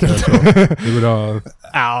 helt enkelt. Du vill ha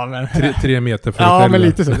 3 meter för ja, men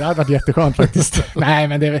lite så. Det hade varit jätteskönt faktiskt. Nej,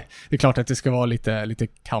 men det är klart att det ska vara lite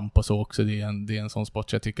kamp och så också. Det är en sån sport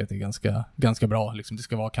så jag tycker att det är ganska bra. Liksom, det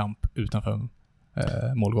ska vara kamp utanför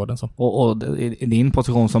målgården. Så. Och i din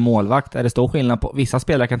position som målvakt, är det stor skillnad på vissa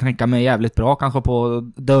spelare kan tänka mig jävligt bra kanske på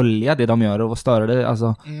att dölja det de gör och störa det,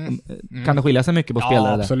 alltså kan det skilja sig mycket på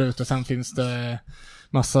spelare? Ja, absolut. Och sen finns det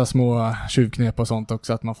massa små tjuvknep och sånt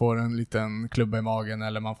också, att man får en liten klubba i magen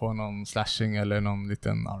eller man får någon slashing eller någon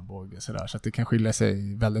liten armbåge sådär, så att det kan skilja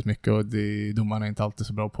sig väldigt mycket och domarna är inte alltid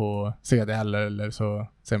så bra på att se det heller, eller så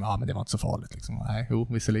säger man, men det var inte så farligt liksom. Nej,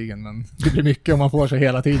 visserligen, men det blir mycket om man får sig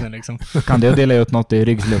hela tiden liksom. Kan du dela ut något i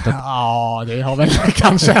ryggslutet? Ja, det har väl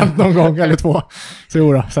kanske hänt någon gång eller två.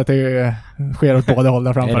 Så att det sker åt båda håll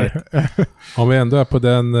där framför. Om vi ändå är på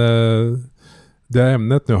det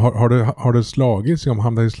ämnet nu, har du slagits om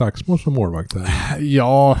hamnat i slagsmål som målvakt?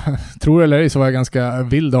 Ja, tror eller ej så var jag ganska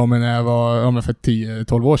vild av mig när jag var för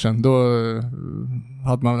 10-12 år sedan. Då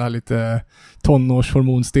hade man det här lite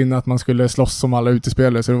tonårshormonstinna att man skulle slåss som alla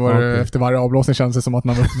utespelare, så det var efter varje avblåsning kändes det som att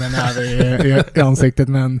man var uppe med en näve i ansiktet,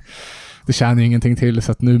 men det tjänar ingenting till,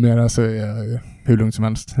 så att numera så är jag hur lugnt som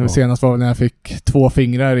helst. Ja. Senast var när jag fick 2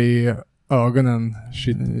 fingrar i ögonen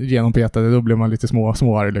genompetade, då blev man lite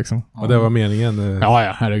småarg liksom. Och det var meningen?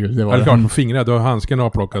 Ja, herregud. Det var det. Klart på fingrar, då har handsken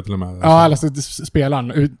avplockat till och med. Ja, alltså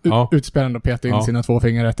spelaren, utspelaren då petade in sina 2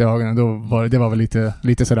 fingrar rätt i ögonen, det var väl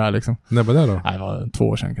lite sådär liksom. När var det då? Nej, det var 2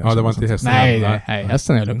 år sedan kanske. Ja, det var inte hästen? Nej,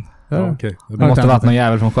 hästen är lugn. Ja, okay. Det måste varit någon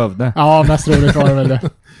jävel från Skövde. Ja, mest roligt var det väl det.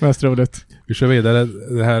 Mest roligt. Vi kör vidare.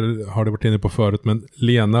 Det här har du varit inne på förut, men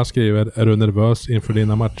Lena skriver: är du nervös inför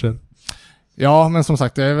dina matcher? Ja, men som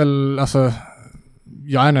sagt, det är väl, alltså,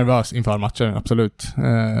 jag är nervös inför matcher, absolut.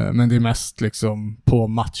 Men det är mest liksom på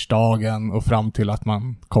matchdagen och fram till att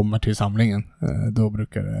man kommer till samlingen. Då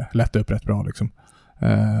brukar det lätta upp rätt bra liksom.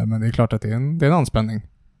 Men det är klart att det är en anspänning.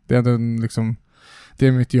 Det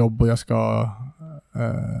är mitt jobb och jag ska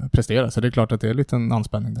prestera, så det är klart att det är lite en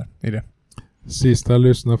anspänning där i det. Sista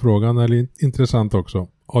lyssnarfrågan är intressant också.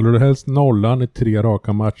 Håller du helst nollan i 3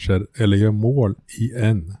 raka matcher eller gör mål i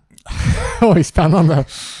en? Oj, spännande.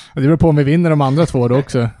 Det beror på om vi vinner de andra 2 då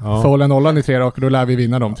också. Ja. För hålla nollan i 3 raka, då lär vi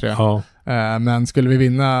vinna de 3. Ja. Men skulle vi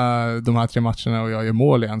vinna de här 3 matcherna och jag gör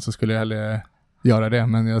mål igen, så skulle jag hellre göra det.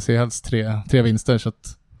 Men jag ser helst 3 vinster, så att...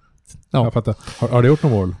 Ja. Jag fattar. Har du gjort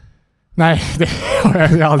någon mål? Nej, det har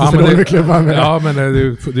jag aldrig så dålig med klubban. Ja, men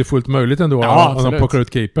det är fullt möjligt ändå. Ja, om de plockar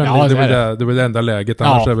ut keepern. Ja, det är väl det enda läget.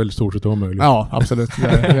 Annars är det väl stort sett omöjligt. Ja, absolut.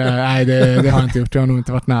 Nej, det har jag inte gjort. Jag har nog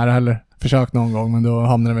inte varit nära heller. Försökt någon gång, men då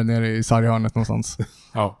hamnar det väl nere i sarghörnet någonstans.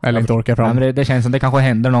 Ja. Eller inte orkar fram. Ja, men det känns som det kanske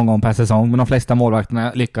händer någon gång per säsong, men de flesta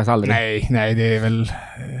målvakterna lyckas aldrig. Nej, det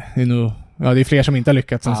är nog det är fler som inte har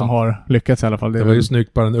lyckats än som har lyckats i alla fall. Det var ju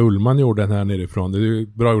snyggt bara en Ullman gjorde den här nerifrån. Det är ju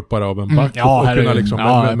bra gjort bara av en back och kunna liksom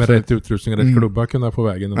med rätt utrustning, rätt klubba kunna få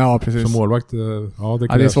vägen. Ja, precis. Som målvakt, det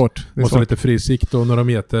är svårt. Det är måste lite frisikt och några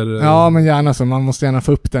meter. Ja, men gärna så. Man måste gärna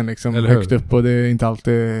få upp den liksom högt upp, och det är inte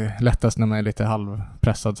alltid lättast när man är lite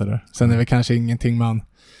halvpressad sådär. Sen är det kanske ingenting man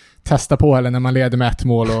testar på eller när man leder med 1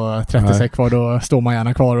 mål och 30 sek kvar, då står man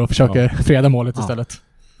gärna kvar och försöker freda målet istället.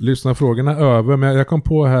 Lyssna frågorna över, men jag kom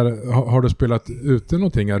på här, har du spelat ute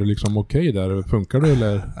någonting? Är du liksom okej där? Funkar du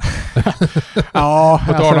eller? Ja,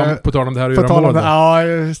 på tal om det här att göra mål. Ja,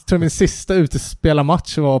 jag tror min sista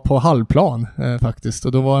utespelarmatch var på halvplan faktiskt,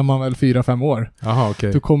 och då var man väl 4-5 år. Jaha,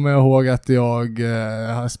 okej. Då kommer jag ihåg att jag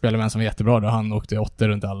spelade med en som var jättebra då. Han åkte 8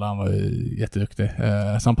 runt alla, han var jätteduktig.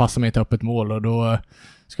 Så han passade mig till öppet mål, och då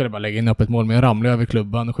skulle jag bara lägga in upp ett mål, men jag ramlade över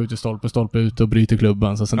klubban och skjuter stolpe ut och bryter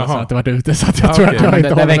klubban, så sen dess har jag inte varit ute, så att jag tror att jag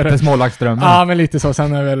inte det väcktes målvaktsdrömmen. Ja, men lite så.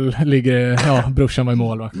 Sen är väl brorsan var i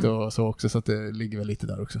målvakt och så också, så att det ligger väl lite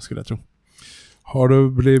där också, skulle jag tro. Har du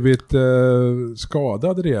blivit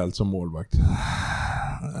skadad rejält som målvakt?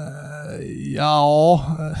 Ja,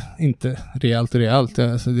 inte rejält.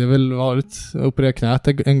 Alltså, det har väl varit opererat knät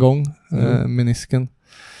en gång, menisken.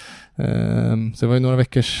 Så det var ju några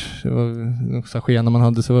veckors, det var också skena man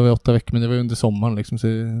hade, så var det 8 veckor, men det var ju under sommaren liksom, så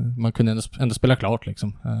man kunde ändå spela klart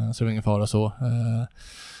liksom, så det var ingen fara så.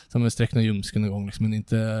 Som en sträckna ljumsken en gång liksom, men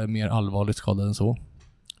inte mer allvarligt skadad än så.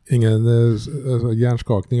 Ingen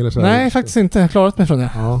hjärnskakning eller så? Nej, faktiskt inte. Jag har klarat mig från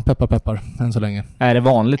det. Ja. Peppar, än så länge. Är det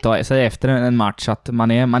vanligt då, så efter en match, att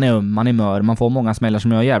man är man är mör, man får många smällar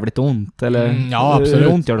som gör jävligt ont? Eller ja, absolut.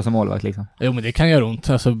 Hur ont gör det som målvakt liksom? Jo, men det kan göra ont.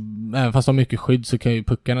 Alltså, även fast de har mycket skydd så kan ju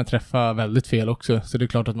puckarna träffa väldigt fel också. Så det är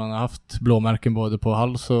klart att man har haft blåmärken både på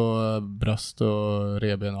hals och bröst och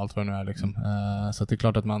revben och allt vad det nu är liksom. Så det är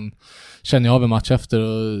klart att man känner av en match efter,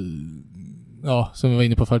 och ja, som vi var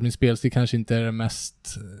inne på förut, min spelstil kanske inte är det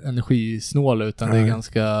mest energisnåla, utan det är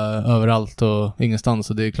ganska överallt och ingenstans,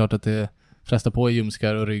 och det är klart att det frestar på i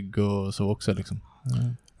ljumskar och rygg och så också liksom.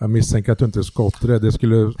 Jag misstänker att du inte är skotträdd. Det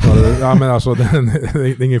skulle ja, men alltså det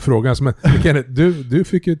är ingen fråga. Men du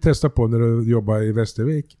fick ju testa på när du jobbade i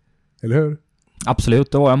Västervik, eller hur?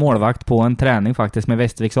 Absolut, då var jag målvakt på en träning faktiskt med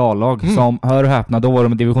Västerviks A-lag som, hör och häpna, då var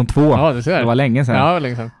de i division 2. Ja, det var länge sedan. Ja,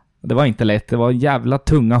 länge sedan. Det var inte lätt. Det var jävla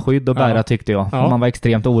tunga skydd att bära, tyckte jag. Man var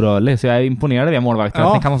extremt orörlig. Så jag är imponerad av er målvakter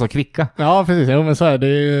att ni kan vara så kvicka. Ja, precis. Jo, men så är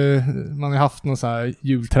det. Man har haft någon så här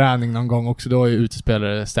julträning någon gång också. Då har ju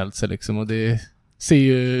utespelare ställt sig liksom. Och det ser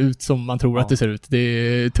ju ut som man tror att det ser ut. Det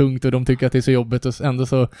är tungt och de tycker att det är så jobbigt. Och ändå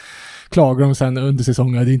så klagar de sen under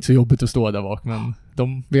säsongen att det är inte så jobbigt att stå där bak. Men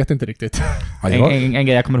de vet inte riktigt. En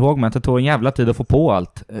grej jag kommer ihåg med att det tog en jävla tid att få på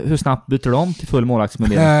allt. Hur snabbt byter de till full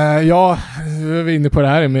målvaktsmodell? Ja, vi är inne på det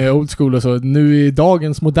här med old school och så. Nu i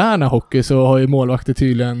dagens moderna hockey så har ju målvakter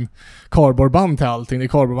tydligen kardborreband till allting. Det är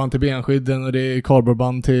kardborreband till benskydden och det är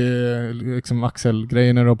kardborreband till liksom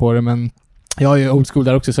axelgrejerna då på det. Men jag är old school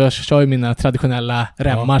där också, så jag kör ju mina traditionella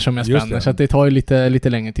remmar som jag spänner. Så att det tar ju lite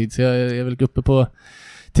längre tid. Så jag är väl uppe på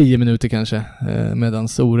 10 minuter kanske, medan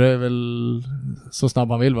Ore är väl så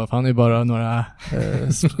snabb han vill, för han är ju bara några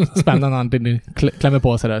spännande han klämmer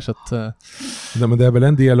på sig där, så att nej, men det är väl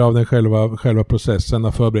en del av den själva processen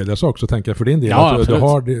att förbereda sig också, tänker jag, för din del, att du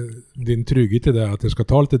har din trygghet i det, att det ska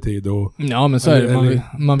ta lite tid och, ja, men så är det.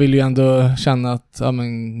 Man vill ju ändå känna att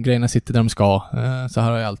grejerna sitter där de ska, så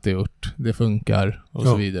här har jag alltid gjort, det funkar och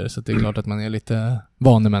så vidare, så det är klart att man är lite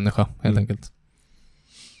vanemänniska helt enkelt.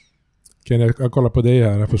 Kan jag kolla på dig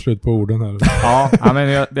här? Jag får slut på orden här. Ja,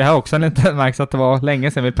 men det har också inte märks att det var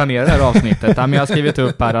länge sedan vi planerade det här avsnittet. Men jag har skrivit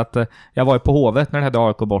upp här att jag var på Hovet när det hade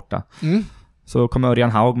AIK borta. Så kom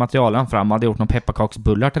Örjan Haug, materialen fram, hade gjort någon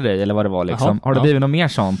pepparkaksbullar till dig eller vad det var liksom. Har det blivit något mer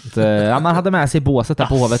sånt? Man hade med sig båset där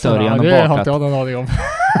på Hovet, Örjan, och bakat. Det har inte jag någon aning om.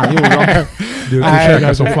 Han gjorde dem. Du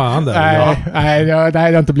försöker som fan där. Nej, det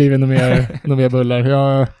har inte blivit något mer bullar.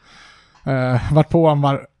 Jag varit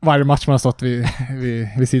på varje match man har stått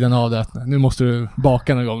vid sidan av det. Nu måste du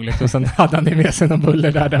baka någon gång liksom. Och sen hade han med sig någon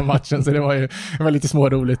buller där den matchen, så det var lite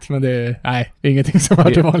småroligt, men det är ingenting som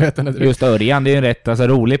var till vanligheten. Just Örjan, det är ju en rätt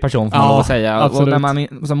rolig person får man lov att säga. Absolut. Och när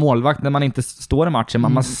man som målvakt, när man inte står i matchen,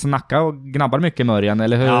 man snackar och gnabbar mycket med Örjan,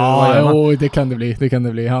 eller hur? Ja, det kan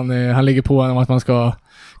det bli. Han ligger på om att man ska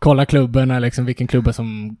kolla klubben, liksom vilken klubba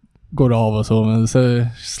som går av och så, men så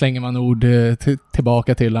slänger man ord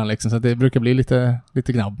tillbaka till han liksom, så att det brukar bli lite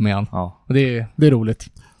gnabb med han. Ja. Och det är roligt.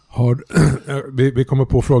 Vi kommer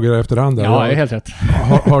på frågor efterhand där. Ja, det är helt rätt.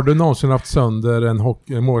 Har du någonsin haft sönder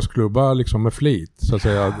en målsklubba liksom med flit, så att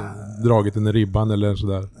säga, dragit den i ribban eller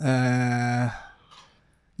sådär?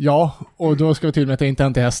 Ja, och då ska vi till med att jag inte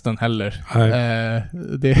hänt till hästen heller.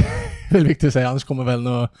 är väl viktigt att säga, annars kommer väl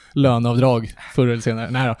något löneavdrag förr eller senare.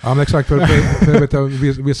 Nej då. Ja men exakt, för jag vet att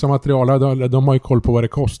vissa material, de har ju koll på vad det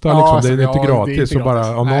kostar liksom. Det är inte gratis. Det är inte gratis.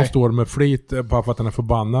 Bara, om någon står med flit bara för att den är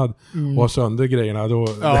förbannad och har sönder grejerna då...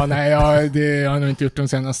 Ja, nej, jag har nog inte gjort de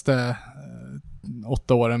senaste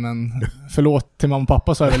 8 åren, men förlåt till mamma och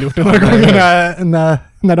pappa så har jag väl gjort det några gånger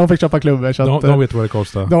när de fick köpa klubbor. Så de vet vad det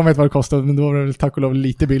kostar. De vet vad det kostar, men då var det väl tack och lov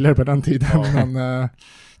lite billigare på den tiden. Ja. Men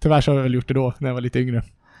tyvärr så har jag väl gjort det då när jag var lite yngre.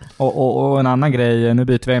 Och en annan grej, nu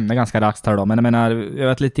byter vi ämne ganska raskt här då, men jag menar, jag har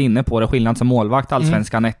varit lite inne på det, skillnad som målvakt,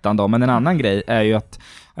 allsvenskan ettan då, men en annan grej är ju att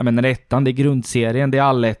jag menar ettan, det är grundserien, det är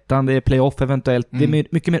allettan, det är playoff eventuellt, det är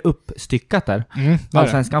mycket mer uppstyckat där.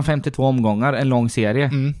 Allsvenskan 52 omgångar, en lång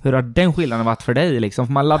serie. Hur har den skillnaden varit för dig liksom?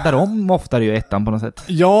 För man laddar om oftare ju ettan på något sätt.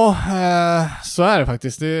 Ja, så är det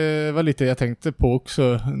faktiskt. Det var lite jag tänkte på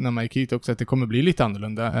också när man gick hit också, att det kommer bli lite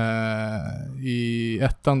annorlunda. I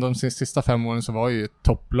ettan de sista 5 åren så var ju ett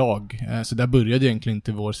topplag. Så där började egentligen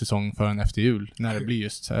inte vår säsong förrän efter jul, när det blir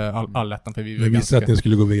just allettan. För vi visste att ni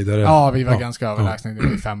skulle gå vidare. Ja, vi var ganska överlägsna. Det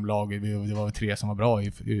var 5 lag, det var 3 som var bra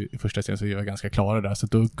i första serien, så vi var ganska klara där. Så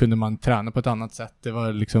då kunde man träna på ett annat sätt. Det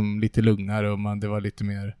var liksom lite lugnare och det var lite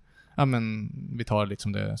mer, ja men vi tar lite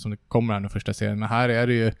som det kommer här nu första serien. Men här är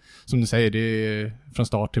det ju, som du säger, det är från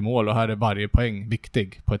start till mål, och här är varje poäng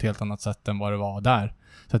viktig på ett helt annat sätt än vad det var där.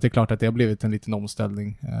 Så att det är klart att det har blivit en liten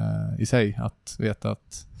omställning i sig, att veta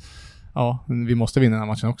att ja, vi måste vinna den här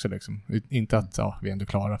matchen också liksom. Inte att vi är ändå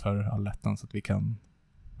klara för allettan så att vi kan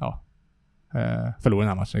förlora den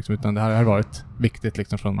här matchen liksom, utan det här har varit viktigt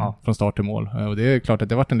liksom från start till mål. Och det är klart att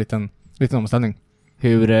det har varit en liten omställning.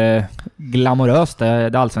 Hur glamoröst är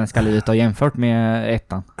det allsvenska livet har jämfört med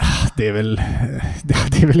ettan? Det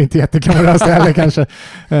är väl inte jätteglamoröst heller kanske.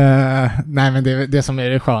 Nej, men det som är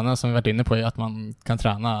det sköna som vi varit inne på är att man kan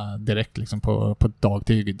träna direkt liksom på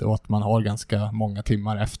dagtid, och att man har ganska många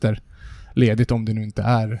timmar efter ledigt om det nu inte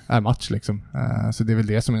är match liksom. Så det är väl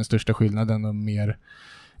det som är den största skillnaden, och mer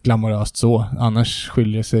glamoröst så. Annars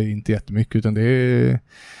skiljer sig inte jättemycket, utan det är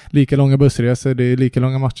lika långa bussresor, det är lika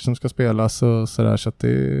långa matcher som ska spelas och sådär, så att det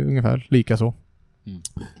är ungefär lika så.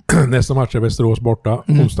 Nästa match är Västerås borta,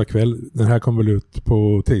 onsdag kväll. Den här kommer väl ut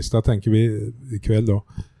på tisdag, tänker vi, ikväll då.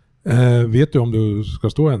 Vet du om du ska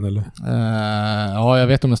stå än eller? Ja, jag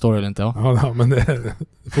vet om det står eller inte. Ja, men det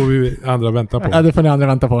får vi andra vänta på. Ja, det får ni andra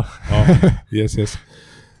vänta på. Ja, yes.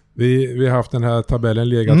 Vi har haft den här tabellen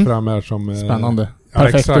legat fram här som... Spännande.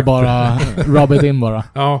 Perfekt att bara rub it in bara.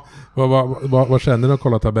 Ja, vad känner du att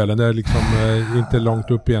kolla tabellen? Det är liksom inte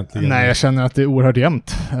långt upp egentligen. Nej, jag känner att det är oerhört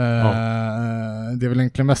jämnt. Det är väl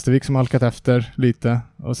egentligen Västervik som halkat efter lite.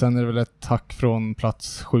 Och sen är det väl ett hack från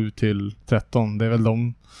plats 7 till 13. Det är väl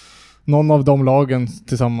någon av de lagen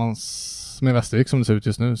tillsammans med Västervik som det ser ut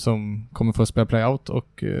just nu som kommer få spela playout,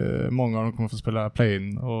 och många av dem kommer få spela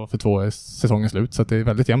play-in, och för 2 är säsongen slut, så att det är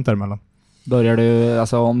väldigt jämnt däremellan. Börjar du,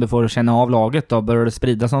 alltså om du får känna av laget då, börjar det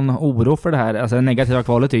sprida sån oro för det här? Alltså det negativa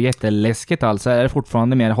kvalet är ju jätteläskigt alltså. Är det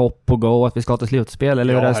fortfarande mer hopp och go att vi ska till slutspel,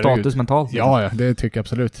 eller är det status mentalt? Ja, det tycker jag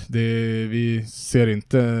absolut. Vi ser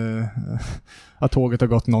inte att tåget har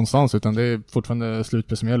gått någonstans, utan det är fortfarande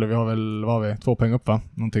slutspel som gäller. Vi har väl, 2 poäng upp va?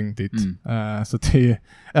 Någonting dit. Så det är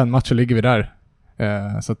en match så ligger vi där.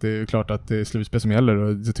 Så att det är klart att det är slutspel som gäller,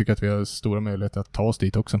 och jag tycker att vi har stora möjligheter att ta oss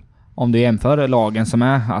dit också. Om du jämför lagen som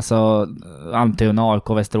är, alltså Almtuna, AIK,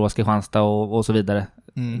 Västerås, Kristianstad och så vidare.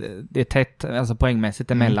 Det är tätt, alltså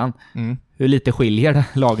poängmässigt emellan. Hur lite skiljer det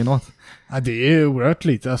lagen åt? Ja, det är oerhört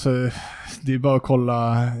lite. Alltså, det är bara att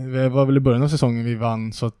kolla. Vi var väl i början av säsongen vi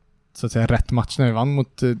vann så att säga rätt match när vi vann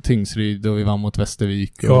mot Tingsryd och vi vann mot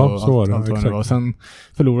Västervik. Ja, och så var det. Allt vad det var. Sen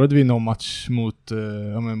förlorade vi någon match mot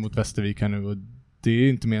Västervik här nu, och det är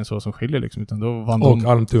inte mer än så som skiljer liksom, utan då vann och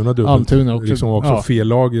Almtuna också, liksom också fel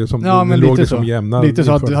lag som låg liksom jämna. Lite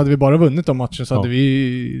så hade vi bara vunnit de matchen så hade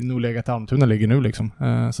vi nog legat Almtuna ligger nu liksom.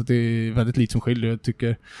 Så det är väldigt lite som skiljer. Jag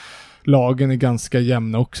tycker lagen är ganska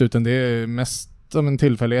jämna också, utan det är mest som en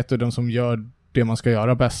tillfällighet, och de som gör det man ska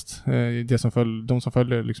göra bäst. De som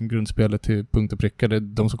följer liksom grundspelet till punkt och pricka, det är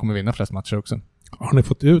de som kommer vinna flest matcher också. Har ni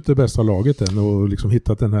fått ut det bästa laget än och liksom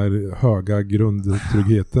hittat den här höga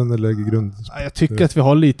grundtryggheten eller Jag tycker att vi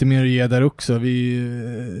har lite mer att ge där också. Det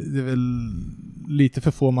är väl lite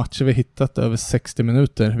för få matcher vi hittat över 60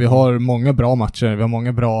 minuter. Vi har många bra matcher, vi har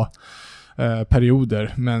många bra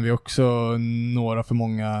perioder, men vi har också några för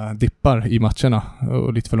många dippar i matcherna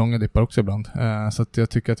och lite för långa dippar också ibland. Så att jag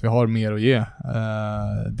tycker att vi har mer att ge.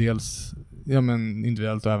 Dels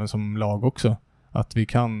individuellt och även som lag också. Att vi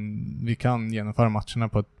kan genomföra matcherna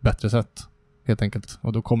på ett bättre sätt helt enkelt.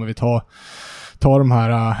 Och då kommer vi ta de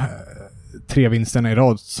här 3 vinsterna i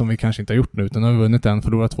rad som vi kanske inte har gjort nu, utan har vi vunnit en,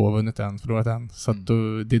 förlorat 2, vunnit en, förlorat en. Så att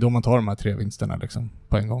det är då man tar de här 3 vinsterna liksom,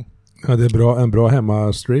 på en gång. Ja, det är en bra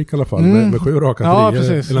hemmastreak i alla fall. Med 7 raka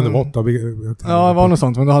trier. Eller det var 8. Ja, det var något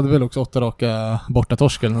sånt. Men då hade vi väl också 8 raka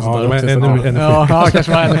bortatorskel. Ja,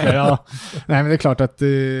 kanske var ännu fler. Ja. Nej, men det är klart att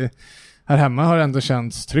här hemma har det ändå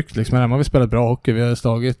känts tryggt. Liksom. Här hemma har vi spelat bra hockey. Vi har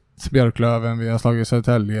slagit Björklöven, vi har slagit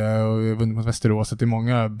Södertälje och vi har vunnit mot Västerås. Det är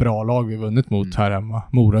många bra lag vi har vunnit mot här hemma.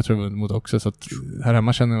 Mora tror jag vi har vunnit mot också. Så att här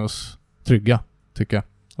hemma känner vi oss trygga, tycker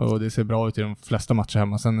jag. Och det ser bra ut i de flesta matcher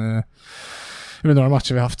hemma. Sen det är några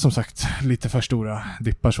matcher vi har haft som sagt lite för stora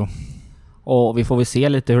dippar så. Och vi får väl se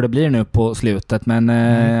lite hur det blir nu på slutet. Men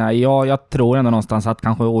jag tror ändå någonstans att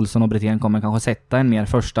kanske Olsson och Brithén kommer kanske sätta en mer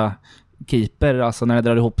första keeper. Alltså när det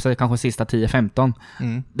drar ihop sig kanske sista 10-15.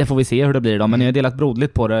 Det får vi se hur det blir då. Men ni har delat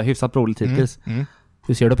brodligt på det. Hyfsat brodligt hittills.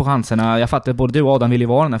 Hur ser du på chanserna? Jag fattar att både du och Adam vill ju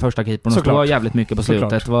vara den här första keepern och stå jävligt mycket på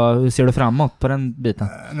slutet. Hur ser du framåt på den biten?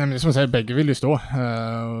 Nej, men som jag säger, bägge vill ju stå.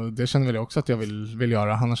 Det känner väl jag också att jag vill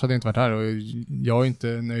göra. Annars hade jag inte varit här. Och jag är inte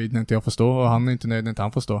nöjd när inte jag får stå. Och han är inte nöjd när inte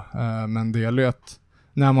han får stå. Men det gäller ju att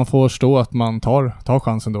när man får stå att man tar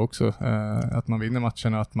chansen då också. Att man vinner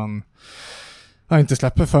matchen och att man inte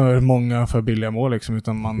släpper för många för billiga mål liksom,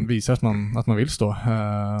 utan man visar att man vill stå.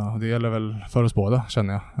 Det gäller väl för oss båda,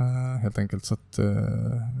 känner jag, helt enkelt. Så att,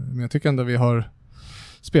 men jag tycker ändå vi har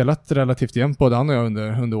spelat relativt jämnt, både han och jag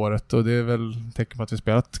under året, och det är väl tecken på att vi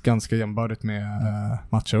spelat ganska jämnbördigt med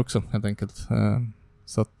matcher också, helt enkelt.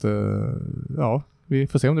 Så att, ja, vi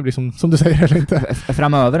får se om det blir som du säger eller inte.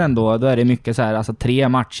 Framöver ändå, då är det mycket så här, alltså 3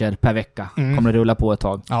 matcher per vecka kommer det rulla på ett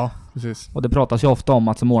tag. Ja, precis. Och det pratas ju ofta om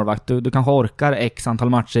att som målvakt, du kanske orkar x antal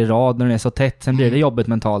matcher i rad när det är så tätt, sen blir det jobbigt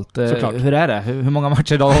mentalt. Såklart. Hur är det? Hur många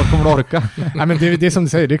matcher i rad kommer du orka? Nej, men det är som du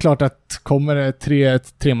säger, det är klart att kommer det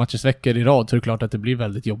 3 matchers veckor i rad så är det klart att det blir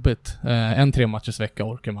väldigt jobbigt. En 3 matchers vecka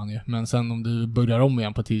orkar man ju. Men sen om du börjar om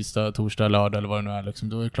igen på tisdag, torsdag, lördag eller vad det nu är liksom,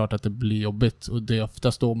 då är det klart att det blir jobbigt. Och det är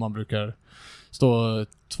oftast då man brukar stå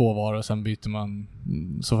 2 var och sen byter man,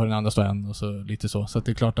 så får den andra stå en och så lite så. Så att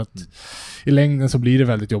det är klart att i längden så blir det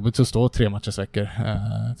väldigt jobbigt att stå 3 matchers veckor.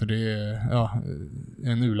 För det är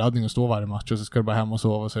en urladdning att stå varje match och så ska du bara hem och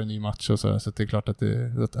sova och så är det en ny match och så att det är klart att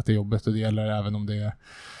det är jobbigt, och det gäller även om det är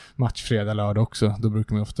match fredag, lördag också. Då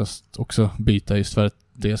brukar man oftast också byta just för att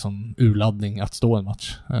det är som urladdning att stå en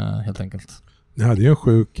match, helt enkelt. Jag hade ju en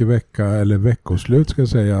sjuk vecka, eller veckoslut ska jag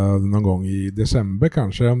säga, någon gång i december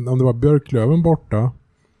kanske. Om det var Björklöven borta,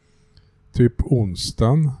 typ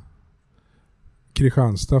onsdagen,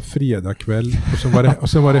 Kristianstad fredag kväll, och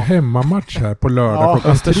sen var det hemmamatch här på lördag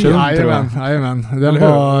klockan 3. Jajamän. Det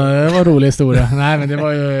var en rolig historia. Nej, men det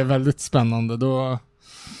var ju väldigt spännande. Då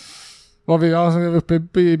var vi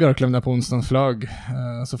uppe i Björklöven där på onsdagen,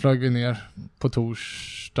 så flög vi ner på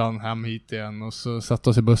torsdagen hem hit igen och så satt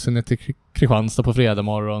oss i bussen ner till Kristianstad på fredag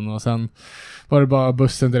morgon, och sen var det bara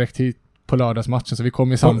bussen direkt hit på lördagsmatchen, så vi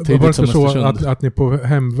kom ju samtidigt. Var det som så att ni på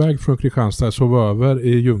hemväg från Kristianstad sov över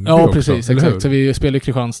i Ljungby också? Ja, precis, exakt. Så vi spelade i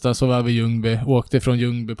Kristianstad, sov över i Ljungby, åkte från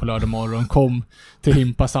Ljungby på lördag morgon, kom till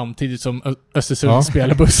Himpa samtidigt som Östersund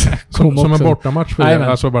spelade bussen. Som en bortamatch för er,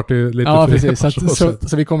 alltså vart det lite ja, precis.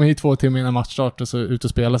 Så vi kom hit 2 timmar innan matchstart och så ut och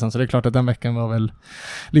spela sen, så det är klart att den veckan var väl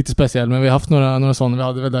lite speciell, men vi har haft några sådana. Vi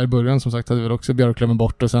hade väl där i början, som sagt, hade vi väl också Björklöven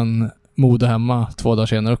bort och sen Modo hemma 2 dagar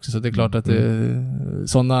senare också, så det är klart att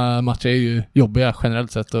sådana matcher är ju jobbiga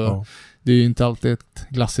generellt sett, och det är ju inte alltid ett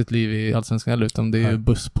glassigt liv i Allsvenskan heller, utan det är ju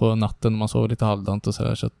buss på natten och man sover lite halvdant och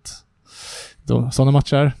sådär, så att sådana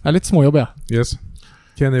matcher är lite småjobbiga. Yes.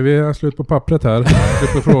 Kenny, vi har slut på pappret här.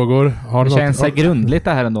 Slut på frågor. Har det känns grundligt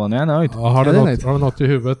det här ändå, nu är jag nöjd. Ja, har du något i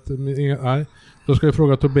huvudet? Nej. Då ska vi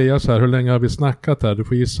fråga Tobias här, hur länge har vi snackat här? Du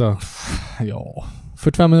får gissa. Ja,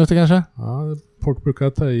 45 minuter kanske? Ja, folk brukar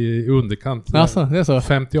ta i underkant. Alltså, det är så.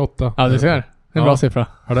 58. Ja, det ser. Det är en bra siffra.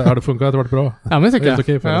 Har det funkat? Har det varit bra? Ja, men tycker jag.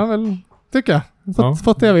 Okay för ja, väl, tycker jag.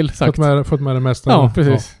 Fått det jag vill sagt. Fått med det mesta. Ja,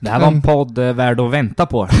 precis. Det här var en podd värd att vänta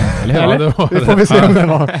på. Eller hur? Ja, det får vi se om det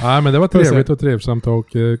var. Ja, men det var trevligt och trevsamt, och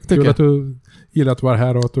kul att du gillar att vara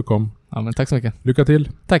här och att du kom. Ja, men tack så mycket. Lycka till.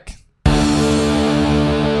 Tack.